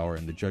the power,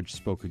 and the judge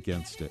spoke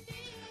against it.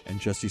 And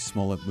Jussie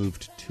Smollett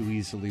moved too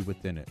easily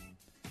within it.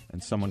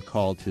 And someone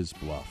called his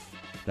bluff.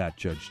 That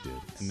judge did.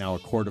 And now a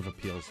court of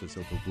appeals has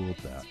overruled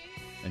that.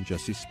 And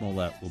Jussie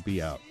Smollett will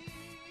be out.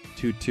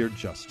 Two-tiered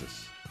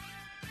justice.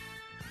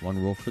 One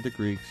rule for the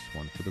Greeks,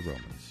 one for the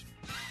Romans.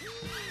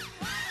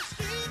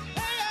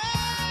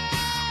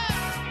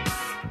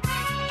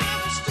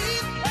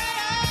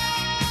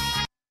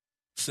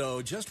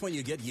 So just when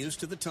you get used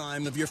to the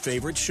time of your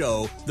favorite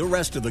show, the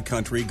rest of the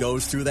country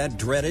goes through that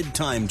dreaded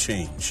time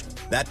change.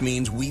 That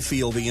means we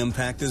feel the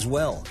impact as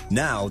well.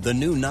 Now, the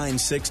new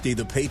 960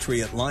 The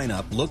Patriot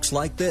lineup looks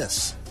like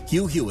this.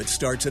 Hugh Hewitt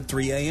starts at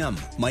 3 a.m.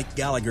 Mike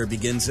Gallagher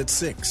begins at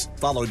 6,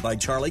 followed by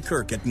Charlie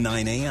Kirk at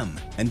 9 a.m.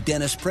 and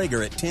Dennis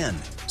Prager at 10.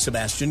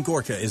 Sebastian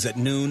Gorka is at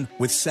noon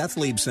with Seth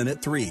Leibson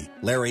at 3.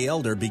 Larry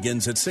Elder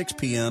begins at 6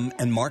 p.m.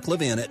 and Mark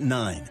Levin at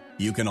 9.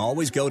 You can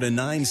always go to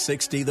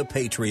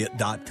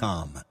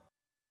 960thepatriot.com.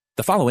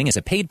 The following is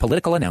a paid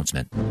political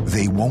announcement.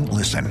 They won't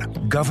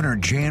listen. Governor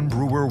Jan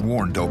Brewer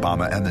warned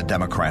Obama and the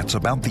Democrats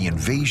about the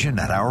invasion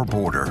at our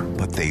border,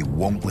 but they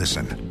won't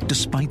listen.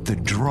 Despite the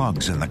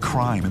drugs and the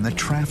crime and the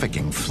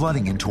trafficking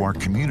flooding into our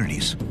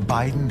communities,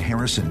 Biden,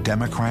 Harris, and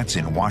Democrats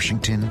in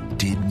Washington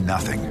did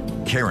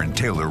nothing. Karen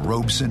Taylor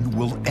Robeson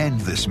will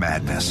end this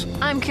madness.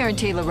 I'm Karen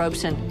Taylor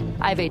Robeson.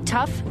 I have a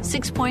tough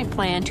 6-point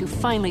plan to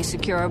finally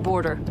secure our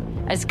border.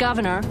 As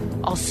governor,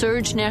 I'll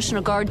surge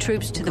National Guard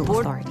troops to the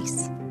border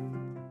authorities.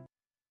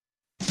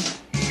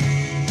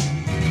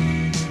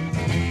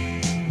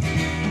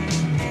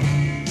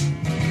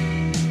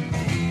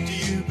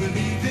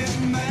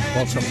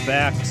 Welcome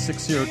back,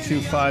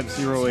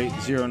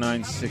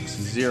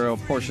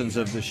 602-508-0960. Portions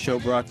of the show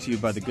brought to you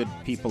by the good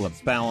people of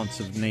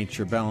Balance of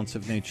Nature,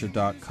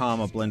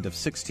 balanceofnature.com, a blend of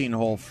 16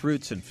 whole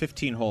fruits and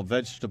 15 whole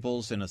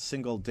vegetables in a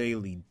single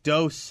daily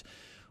dose.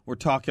 We're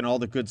talking all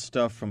the good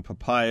stuff from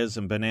papayas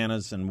and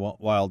bananas and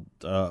wild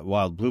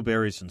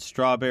blueberries and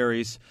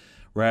strawberries,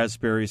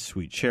 raspberries,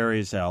 sweet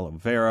cherries, aloe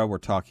vera. We're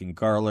talking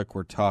garlic.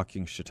 We're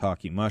talking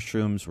shiitake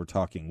mushrooms. We're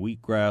talking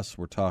wheatgrass.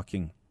 We're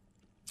talking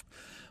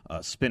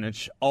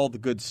spinach, all the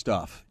good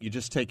stuff. You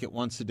just take it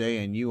once a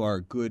day and you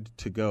are good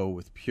to go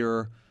with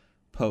pure,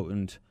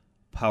 potent,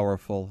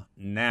 powerful,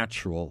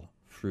 natural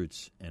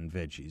fruits and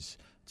veggies.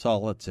 It's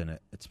all that's in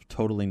it. It's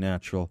totally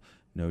natural.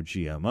 No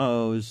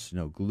GMOs,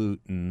 no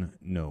gluten,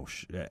 no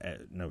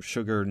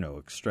sugar, no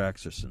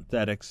extracts or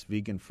synthetics,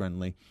 vegan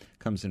friendly.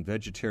 Comes in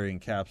vegetarian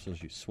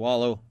capsules you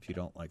swallow. If you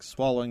don't like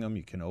swallowing them,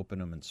 you can open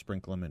them and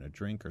sprinkle them in a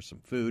drink or some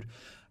food.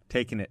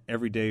 Taken it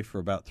every day for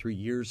about 3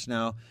 years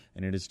now,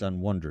 and it has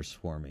done wonders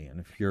for me. And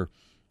if you're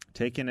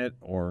taking it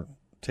or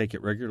take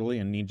it regularly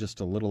and need just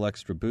a little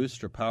extra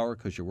boost or power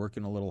because you're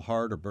working a little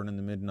hard or burning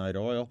the midnight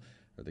oil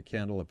or the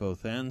candle at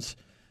both ends,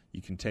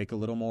 you can take a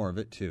little more of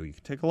it too. You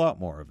can take a lot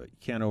more of it. You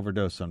can't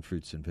overdose on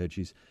fruits and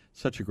veggies.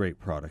 Such a great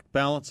product.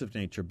 Balance of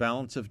Nature,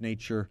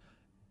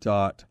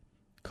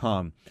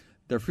 balanceofnature.com.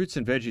 Their fruits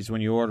and veggies,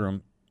 when you order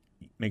them,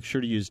 make sure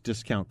to use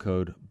discount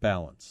code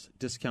BALANCE.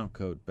 Discount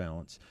code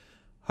BALANCE.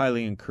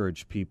 Highly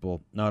encourage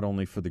people, not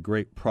only for the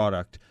great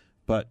product,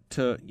 but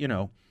to,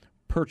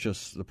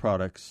 purchase the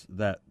products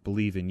that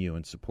believe in you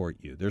and support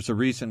you. There's a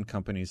reason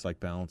companies like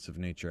Balance of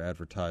Nature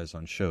advertise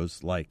on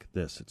shows like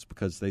this. It's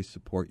because they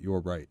support your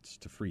rights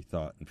to free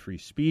thought and free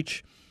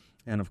speech,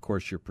 and, of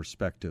course, your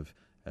perspective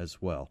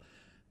as well.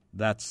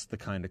 That's the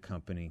kind of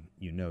company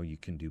you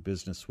can do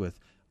business with,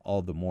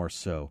 all the more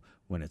so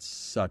when it's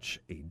such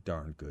a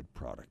darn good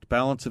product.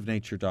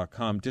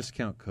 Balanceofnature.com,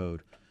 discount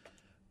code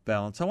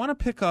BALANCE. I want to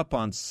pick up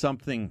on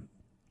something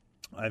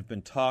I've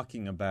been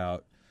talking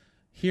about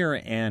here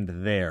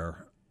and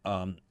there.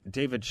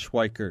 David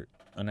Schweikert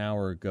an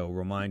hour ago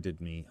reminded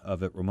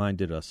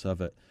us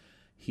of it.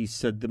 He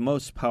said the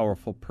most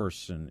powerful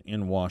person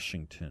in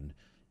Washington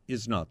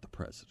is not the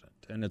president,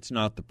 and it's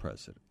not the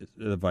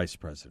vice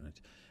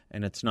president,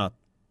 and it's not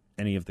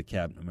any of the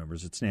cabinet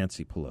members. It's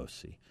Nancy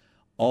Pelosi.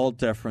 All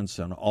deference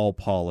on all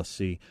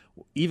policy,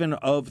 even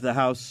of the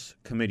House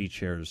committee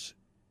chairs,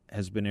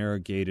 has been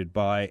arrogated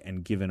by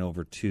and given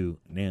over to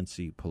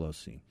Nancy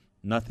Pelosi.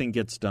 Nothing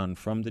gets done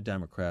from the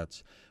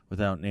Democrats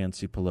without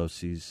Nancy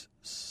Pelosi's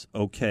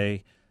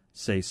okay,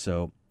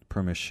 say-so,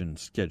 permission,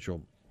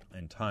 schedule,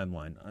 and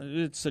timeline.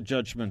 It's a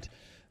judgment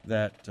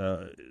that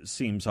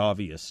seems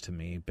obvious to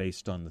me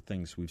based on the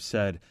things we've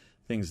said,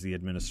 things the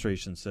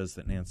administration says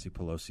that Nancy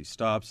Pelosi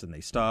stops, and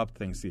they stop,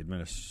 things the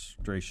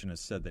administration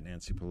has said that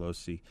Nancy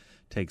Pelosi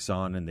takes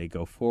on, and they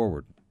go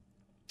forward.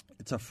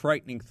 It's a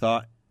frightening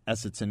thought,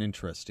 as it's an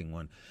interesting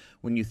one.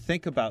 When you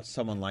think about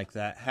someone like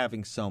that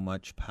having so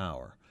much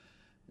power,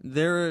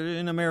 there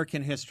in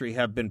American history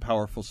have been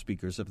powerful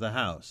speakers of the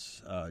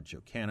House. Joe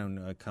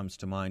Cannon comes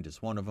to mind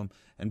as one of them,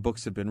 and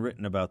books have been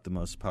written about the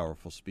most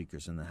powerful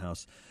speakers in the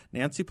House.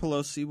 Nancy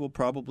Pelosi will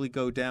probably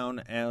go down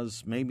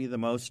as maybe the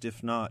most,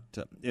 if not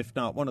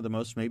one of the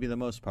most, maybe the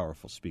most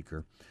powerful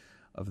speaker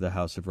of the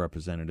House of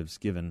Representatives,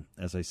 given,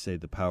 as I say,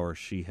 the power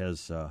she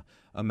has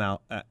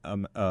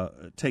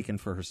taken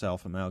for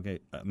herself,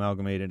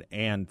 amalgamated,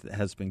 and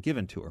has been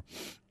given to her.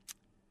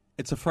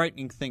 It's a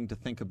frightening thing to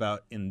think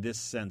about in this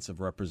sense of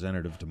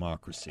representative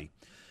democracy,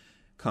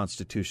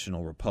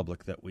 constitutional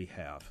republic that we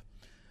have.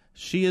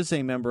 She is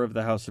a member of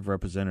the House of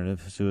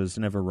Representatives who has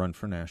never run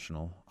for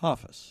national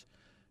office.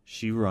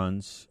 She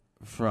runs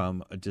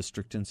from a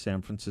district in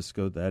San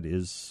Francisco that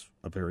is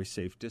a very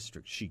safe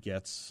district. She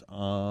gets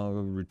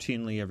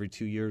routinely every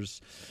 2 years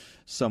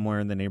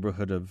somewhere in the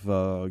neighborhood of,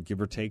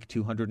 give or take,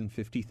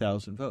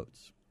 250,000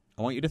 votes.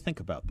 I want you to think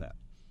about that.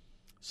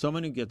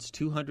 Someone who gets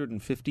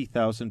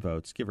 250,000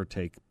 votes, give or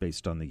take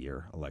based on the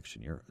year,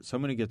 election year,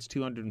 someone who gets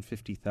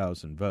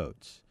 250,000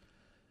 votes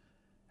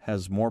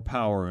has more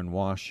power in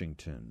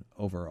Washington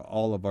over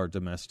all of our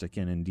domestic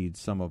and indeed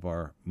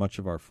much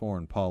of our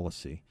foreign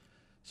policy,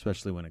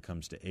 especially when it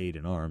comes to aid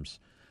and arms.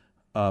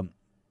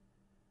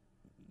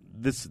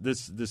 This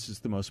is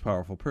the most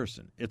powerful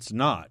person. It's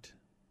not,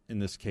 in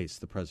this case,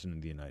 the President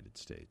of the United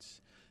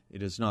States.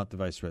 It is not the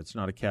Vice President. It's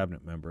not a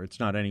cabinet member. It's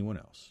not anyone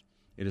else.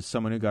 It is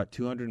someone who got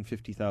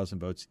 250,000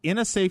 votes in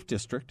a safe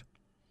district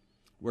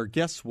where,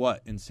 guess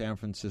what, in San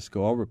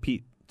Francisco, I'll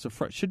repeat,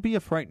 should be a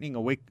frightening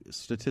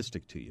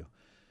statistic to you.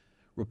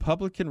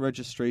 Republican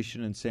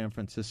registration in San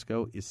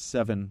Francisco is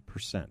 7%.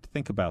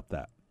 Think about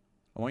that.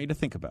 I want you to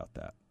think about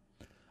that.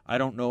 I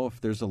don't know if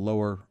there's a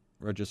lower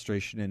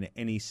registration in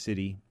any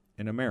city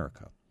in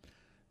America.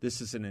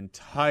 This is an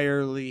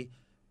entirely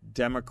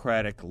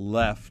Democratic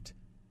left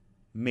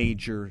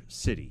major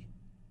city.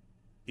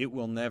 It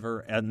will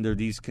never, under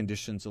these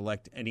conditions,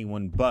 elect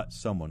anyone but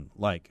someone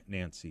like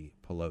Nancy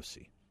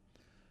Pelosi.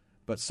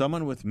 But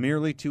someone with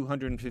merely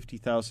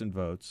 250,000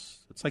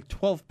 votes, it's like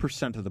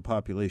 12% of the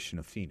population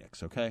of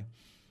Phoenix, okay?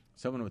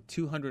 Someone with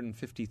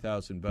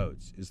 250,000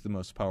 votes is the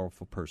most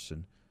powerful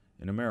person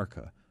in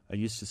America. I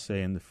used to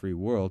say in the free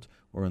world,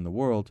 or in the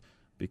world,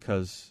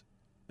 because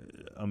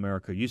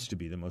America used to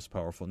be the most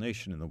powerful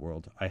nation in the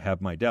world. I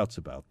have my doubts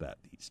about that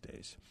these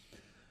days.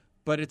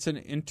 But it's an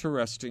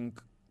interesting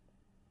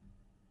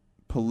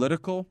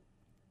political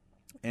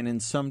and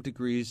in some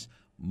degrees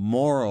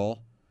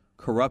moral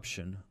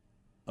corruption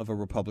of a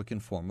Republican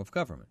form of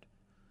government.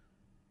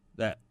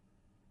 That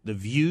the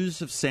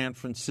views of San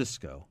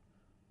Francisco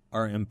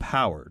are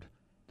empowered.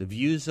 The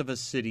views of a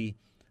city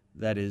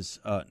that is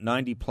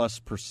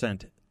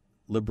 90+%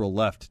 liberal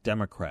left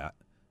Democrat,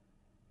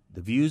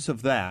 the views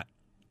of that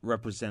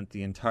represent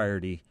the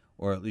entirety,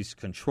 or at least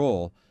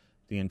control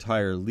the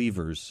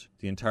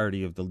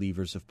entirety of the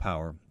levers of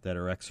power that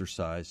are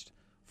exercised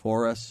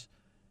for us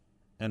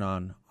and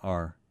on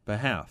our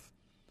behalf.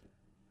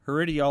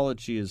 Her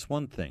ideology is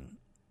one thing.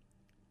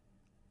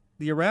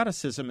 The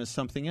erraticism is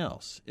something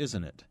else,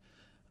 isn't it?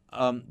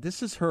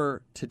 This is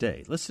her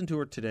today. Listen to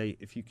her today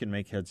if you can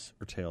make heads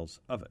or tails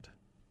of it.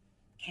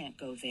 Can't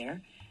go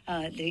there.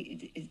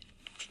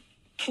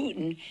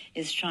 Putin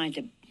is trying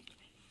to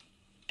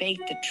bait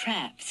the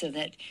trap so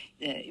that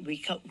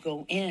we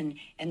go in,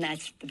 and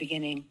that's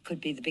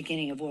could be the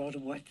beginning of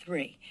World War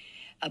III.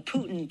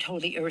 Putin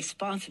totally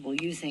irresponsible,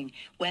 using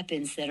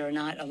weapons that are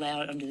not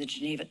allowed under the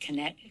Geneva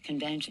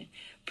Convention.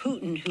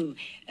 Putin, who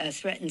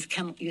threatens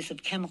use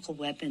of chemical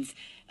weapons,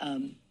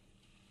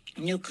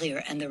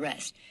 nuclear, and the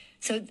rest.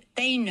 So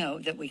they know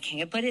that we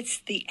can't, but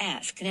it's the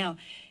ask. Now,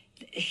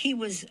 he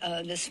was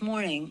this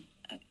morning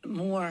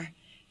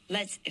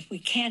if we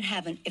can't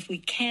have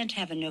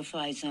a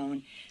no-fly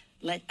zone,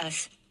 let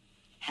us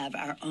have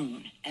our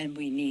own, and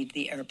we need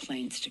the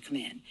airplanes to come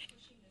in.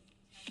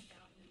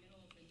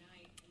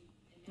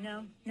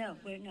 No.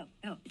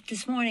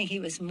 This morning he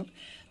was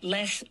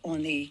less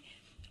on the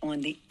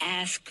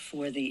ask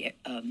for the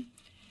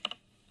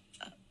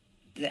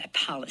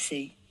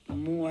policy,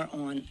 more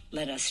on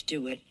let us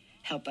do it,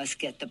 help us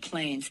get the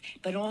planes.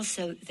 But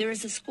also there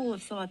is a school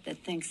of thought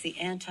that thinks the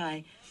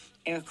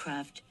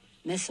anti-aircraft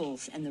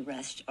missiles and the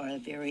rest are a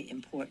very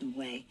important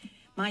way.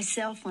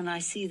 Myself, when I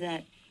see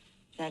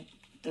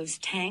those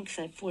tanks,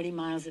 that 40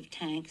 miles of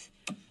tanks,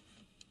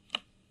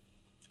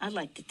 I'd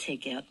like to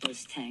take out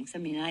those tanks. I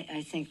mean,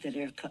 I think that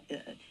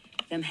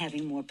them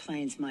having more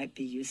planes might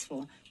be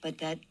useful, but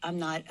that I'm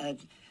not a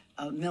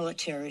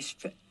military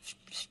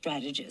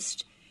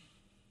strategist.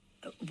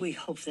 We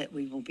hope that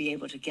we will be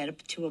able to get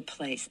up to a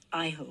place.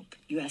 I hope.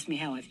 You asked me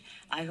how.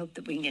 I hope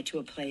that we can get to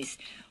a place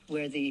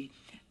where the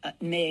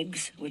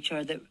MiGs, which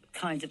are the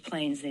kinds of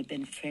planes they've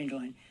been trained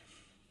on,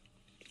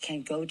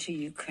 can go to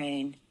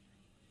Ukraine.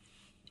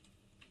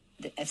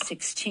 The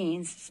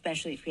F-16s,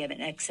 especially if we have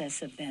an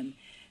excess of them,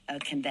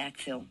 can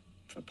backfill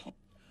for Poland.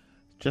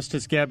 Just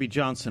as Gabby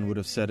Johnson would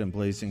have said in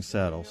Blazing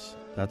Saddles,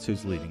 that's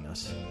who's leading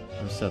us.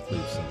 I'm Seth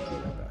Leibson. We'll be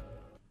right back.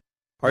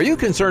 Are you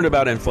concerned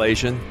about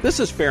inflation? This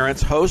is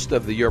Ferentz, host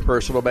of the Your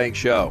Personal Bank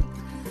Show.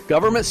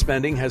 Government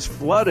spending has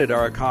flooded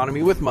our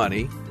economy with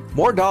money.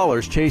 More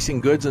dollars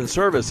chasing goods and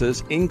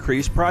services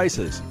increase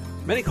prices.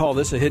 Many call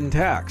this a hidden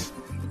tax.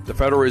 The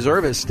Federal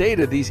Reserve has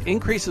stated these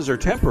increases are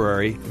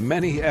temporary.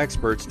 Many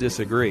experts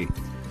disagree.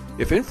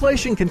 If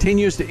inflation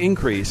continues to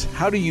increase,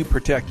 how do you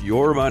protect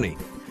your money?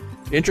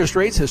 Interest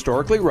rates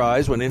historically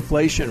rise when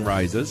inflation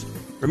rises.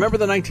 Remember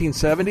the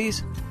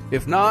 1970s?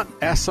 If not,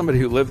 ask somebody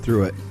who lived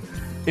through it.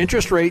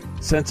 Interest rate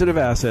sensitive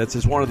assets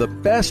is one of the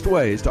best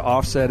ways to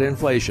offset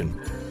inflation.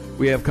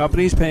 We have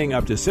companies paying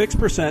up to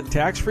 6%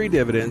 tax-free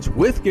dividends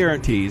with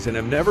guarantees and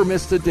have never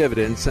missed a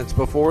dividend since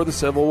before the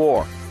Civil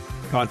War.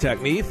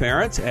 Contact me,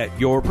 Ferentz, at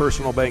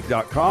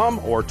yourpersonalbank.com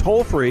or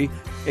toll-free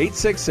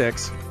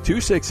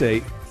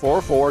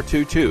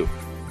 866-268-4422.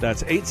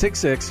 That's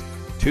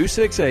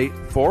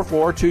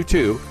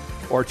 866-268-4422.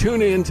 or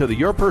tune in to the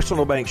Your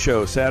Personal Bank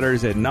Show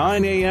Saturdays at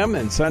 9 a.m.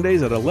 and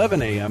Sundays at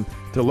 11 a.m.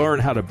 to learn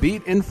how to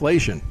beat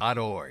inflation.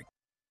 .org.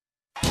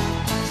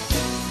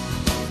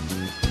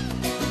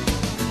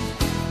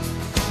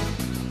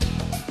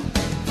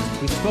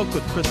 We spoke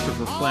with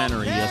Christopher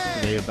Flannery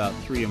yesterday about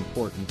three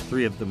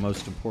of the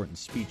most important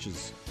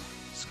speeches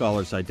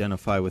scholars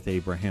identify with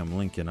Abraham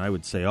Lincoln. I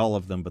would say all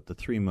of them, but the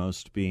three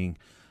most being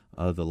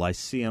the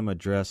Lyceum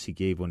address he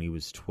gave when he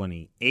was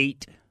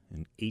 28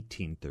 in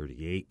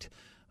 1838,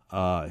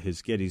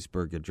 his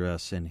Gettysburg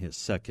address, and his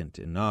second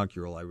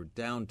inaugural. I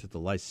redound to the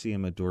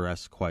Lyceum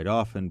address quite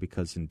often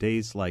because in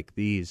days like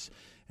these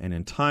and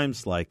in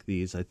times like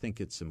these, I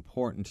think it's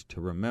important to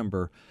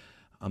remember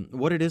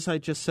what it is I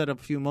just said a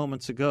few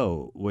moments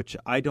ago, which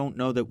I don't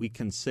know that we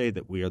can say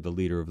that we are the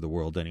leader of the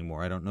world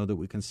anymore. I don't know that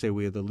we can say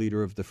we are the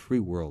leader of the free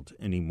world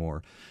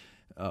anymore.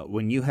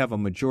 When you have a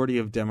majority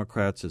of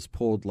Democrats, as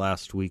polled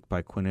last week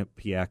by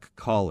Quinnipiac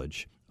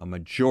College, a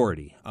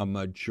majority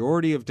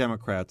of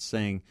Democrats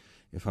saying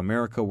if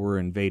America were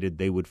invaded,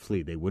 they would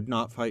flee. They would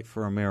not fight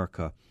for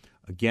America.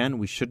 Again,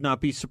 we should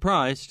not be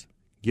surprised,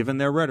 given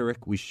their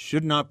rhetoric. We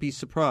should not be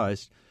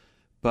surprised.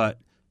 But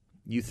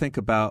you think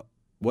about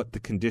what the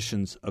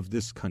conditions of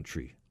this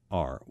country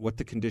are,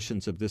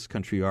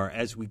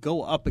 as we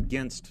go up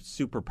against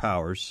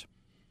superpowers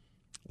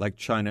like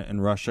China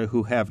and Russia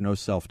who have no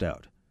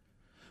self-doubt,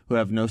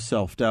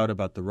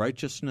 about the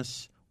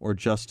righteousness or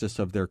justice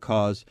of their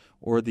cause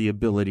or the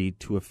ability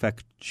to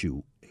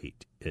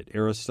effectuate it.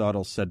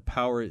 Aristotle said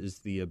power is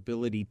the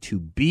ability to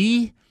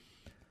be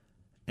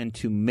and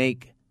to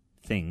make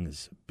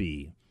things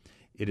be.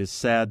 It is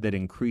sad that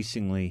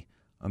increasingly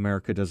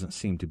America doesn't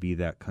seem to be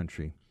that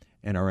country,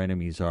 and our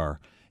enemies are.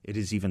 It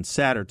is even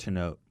sadder to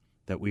note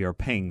that we are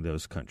paying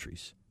those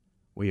countries.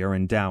 We are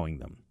endowing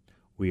them.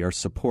 We are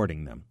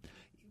supporting them.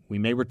 We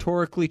may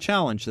rhetorically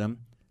challenge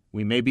them.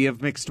 We may be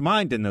of mixed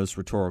mind in those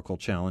rhetorical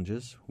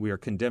challenges. We are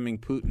condemning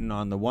Putin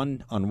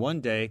on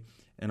one day,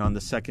 and on the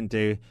second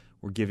day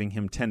we're giving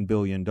him $10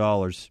 billion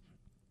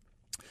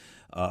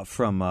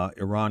from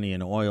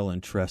Iranian oil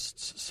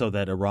interests so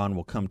that Iran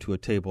will come to a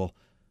table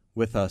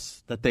with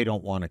us that they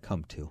don't want to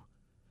come to,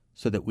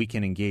 so that we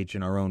can engage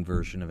in our own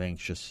version of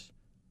anxious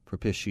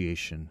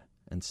propitiation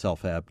and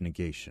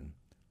self-abnegation.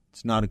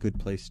 It's not a good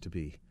place to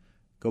be.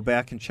 Go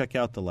back and check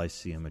out the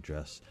Lyceum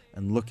address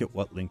and look at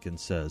what Lincoln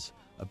says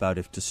about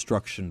if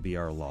destruction be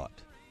our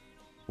lot.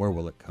 Where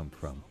will it come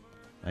from?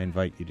 I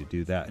invite you to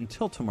do that.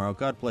 Until tomorrow,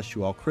 God bless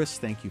you all. Chris,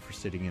 thank you for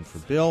sitting in for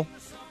Bill.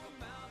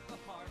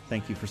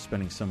 Thank you for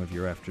spending some of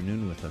your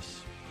afternoon with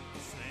us.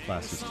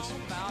 Class is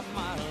dismissed.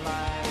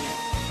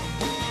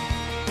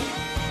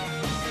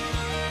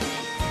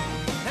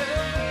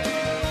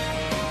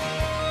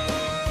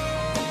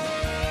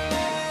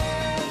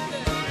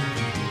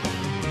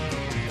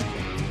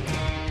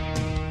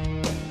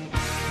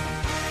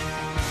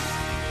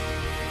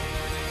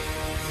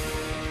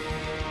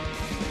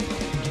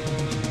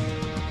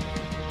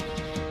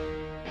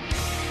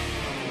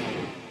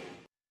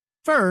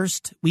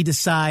 First, we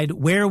decide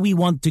where we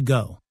want to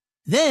go.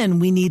 Then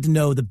we need to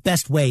know the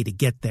best way to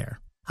get there.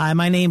 Hi,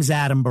 my name's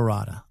Adam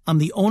Barada. I'm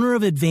the owner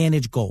of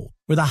Advantage Gold.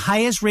 We're the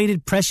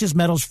highest-rated precious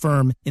metals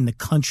firm in the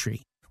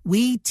country.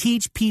 We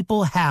teach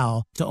people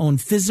how to own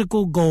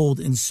physical gold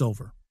and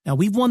silver. Now,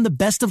 we've won the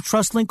Best of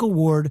TrustLink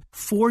Award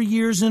 4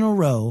 years in a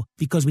row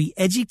because we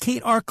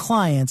educate our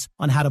clients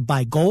on how to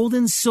buy gold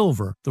and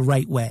silver the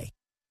right way.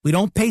 We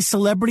don't pay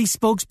celebrity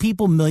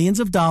spokespeople millions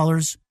of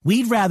dollars.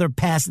 We'd rather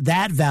pass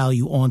that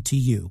value on to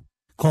you.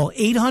 Call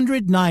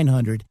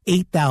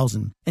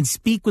 800-900-8000 and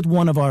speak with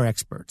one of our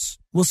experts.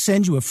 We'll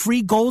send you a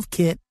free gold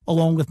kit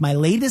along with my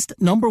latest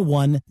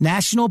 #1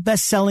 national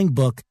best-selling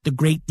book, The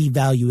Great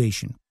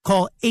Devaluation.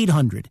 Call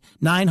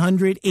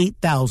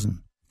 800-900-8000.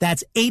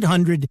 That's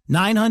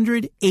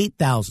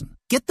 800-900-8000.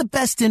 Get the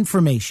best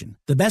information,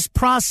 the best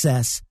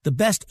process, the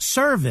best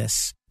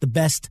service, the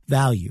best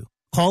value.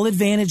 Call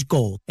Advantage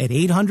Gold at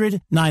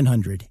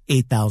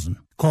 800-900-8000.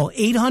 Call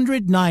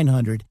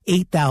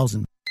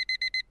 800-900-8000.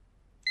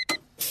 I'll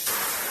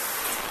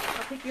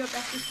pick you up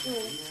after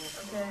school.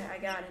 Okay, I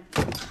got it.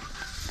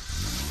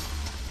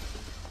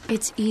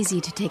 It's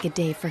easy to take a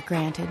day for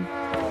granted.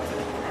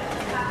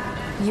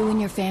 You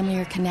and your family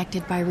are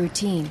connected by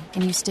routine,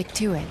 and you stick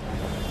to it.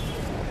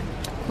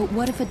 But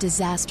what if a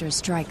disaster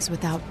strikes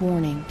without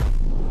warning?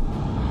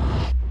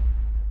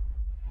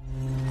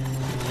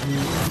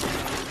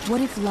 What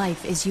if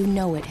life as you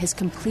know it has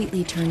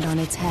completely turned on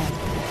its head?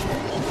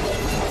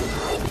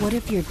 What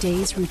if your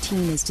day's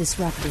routine is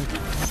disrupted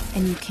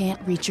and you can't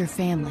reach your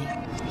family?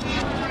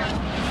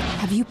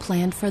 Have you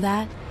planned for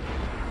that?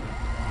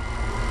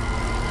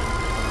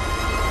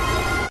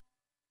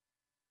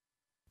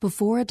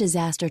 Before a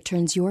disaster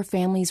turns your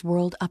family's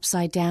world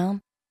upside down,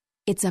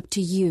 it's up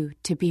to you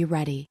to be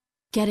ready.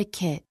 Get a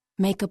kit,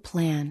 make a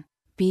plan,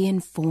 be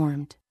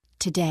informed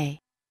today.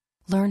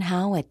 Learn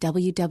how at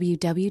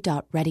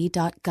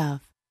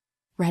www.ready.gov.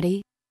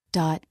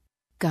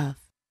 Ready.gov.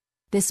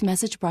 This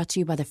message brought to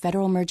you by the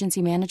Federal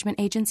Emergency Management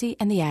Agency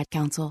and the Ad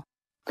Council.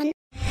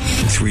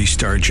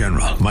 Three-star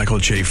General Michael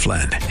J.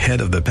 Flynn,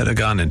 head of the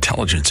Pentagon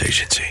Intelligence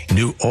Agency,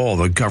 knew all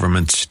the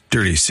government's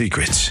dirty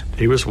secrets.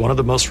 He was one of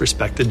the most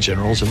respected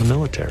generals in the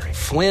military.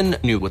 Flynn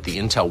knew what the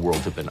intel world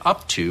had been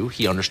up to.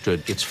 He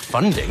understood its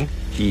funding.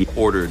 He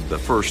ordered the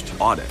first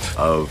audit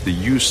of the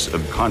use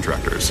of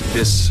contractors.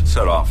 This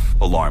set off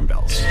alarm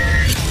bells.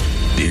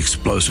 The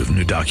explosive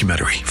new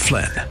documentary,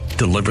 Flynn,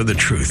 Deliver the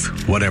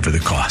Truth, Whatever the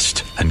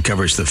Cost,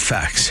 uncovers the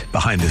facts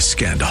behind this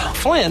scandal.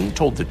 Flynn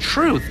told the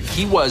truth.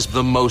 He was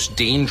the most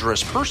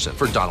dangerous person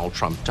for Donald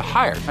Trump to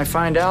hire. I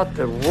find out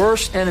the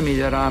worst enemy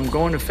that I'm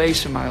going to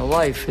face in my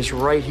life is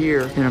right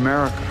here in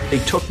America. They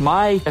took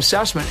my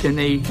assessment and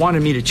they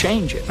wanted me to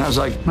change it. And I was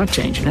like, I'm not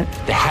changing it.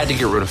 They had to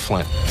get rid of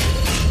Flynn.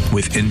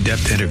 With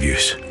in-depth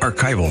interviews,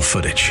 archival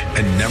footage,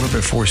 and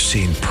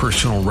never-before-seen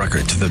personal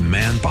records of the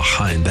man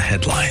behind the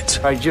headlines.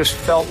 I just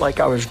felt like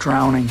I was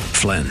drowning.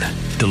 Flynn,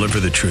 Deliver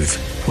the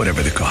Truth,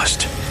 Whatever the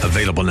Cost.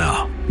 Available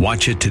now.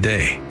 Watch it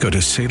today. Go to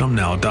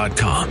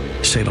salemnow.com.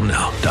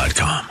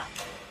 salemnow.com.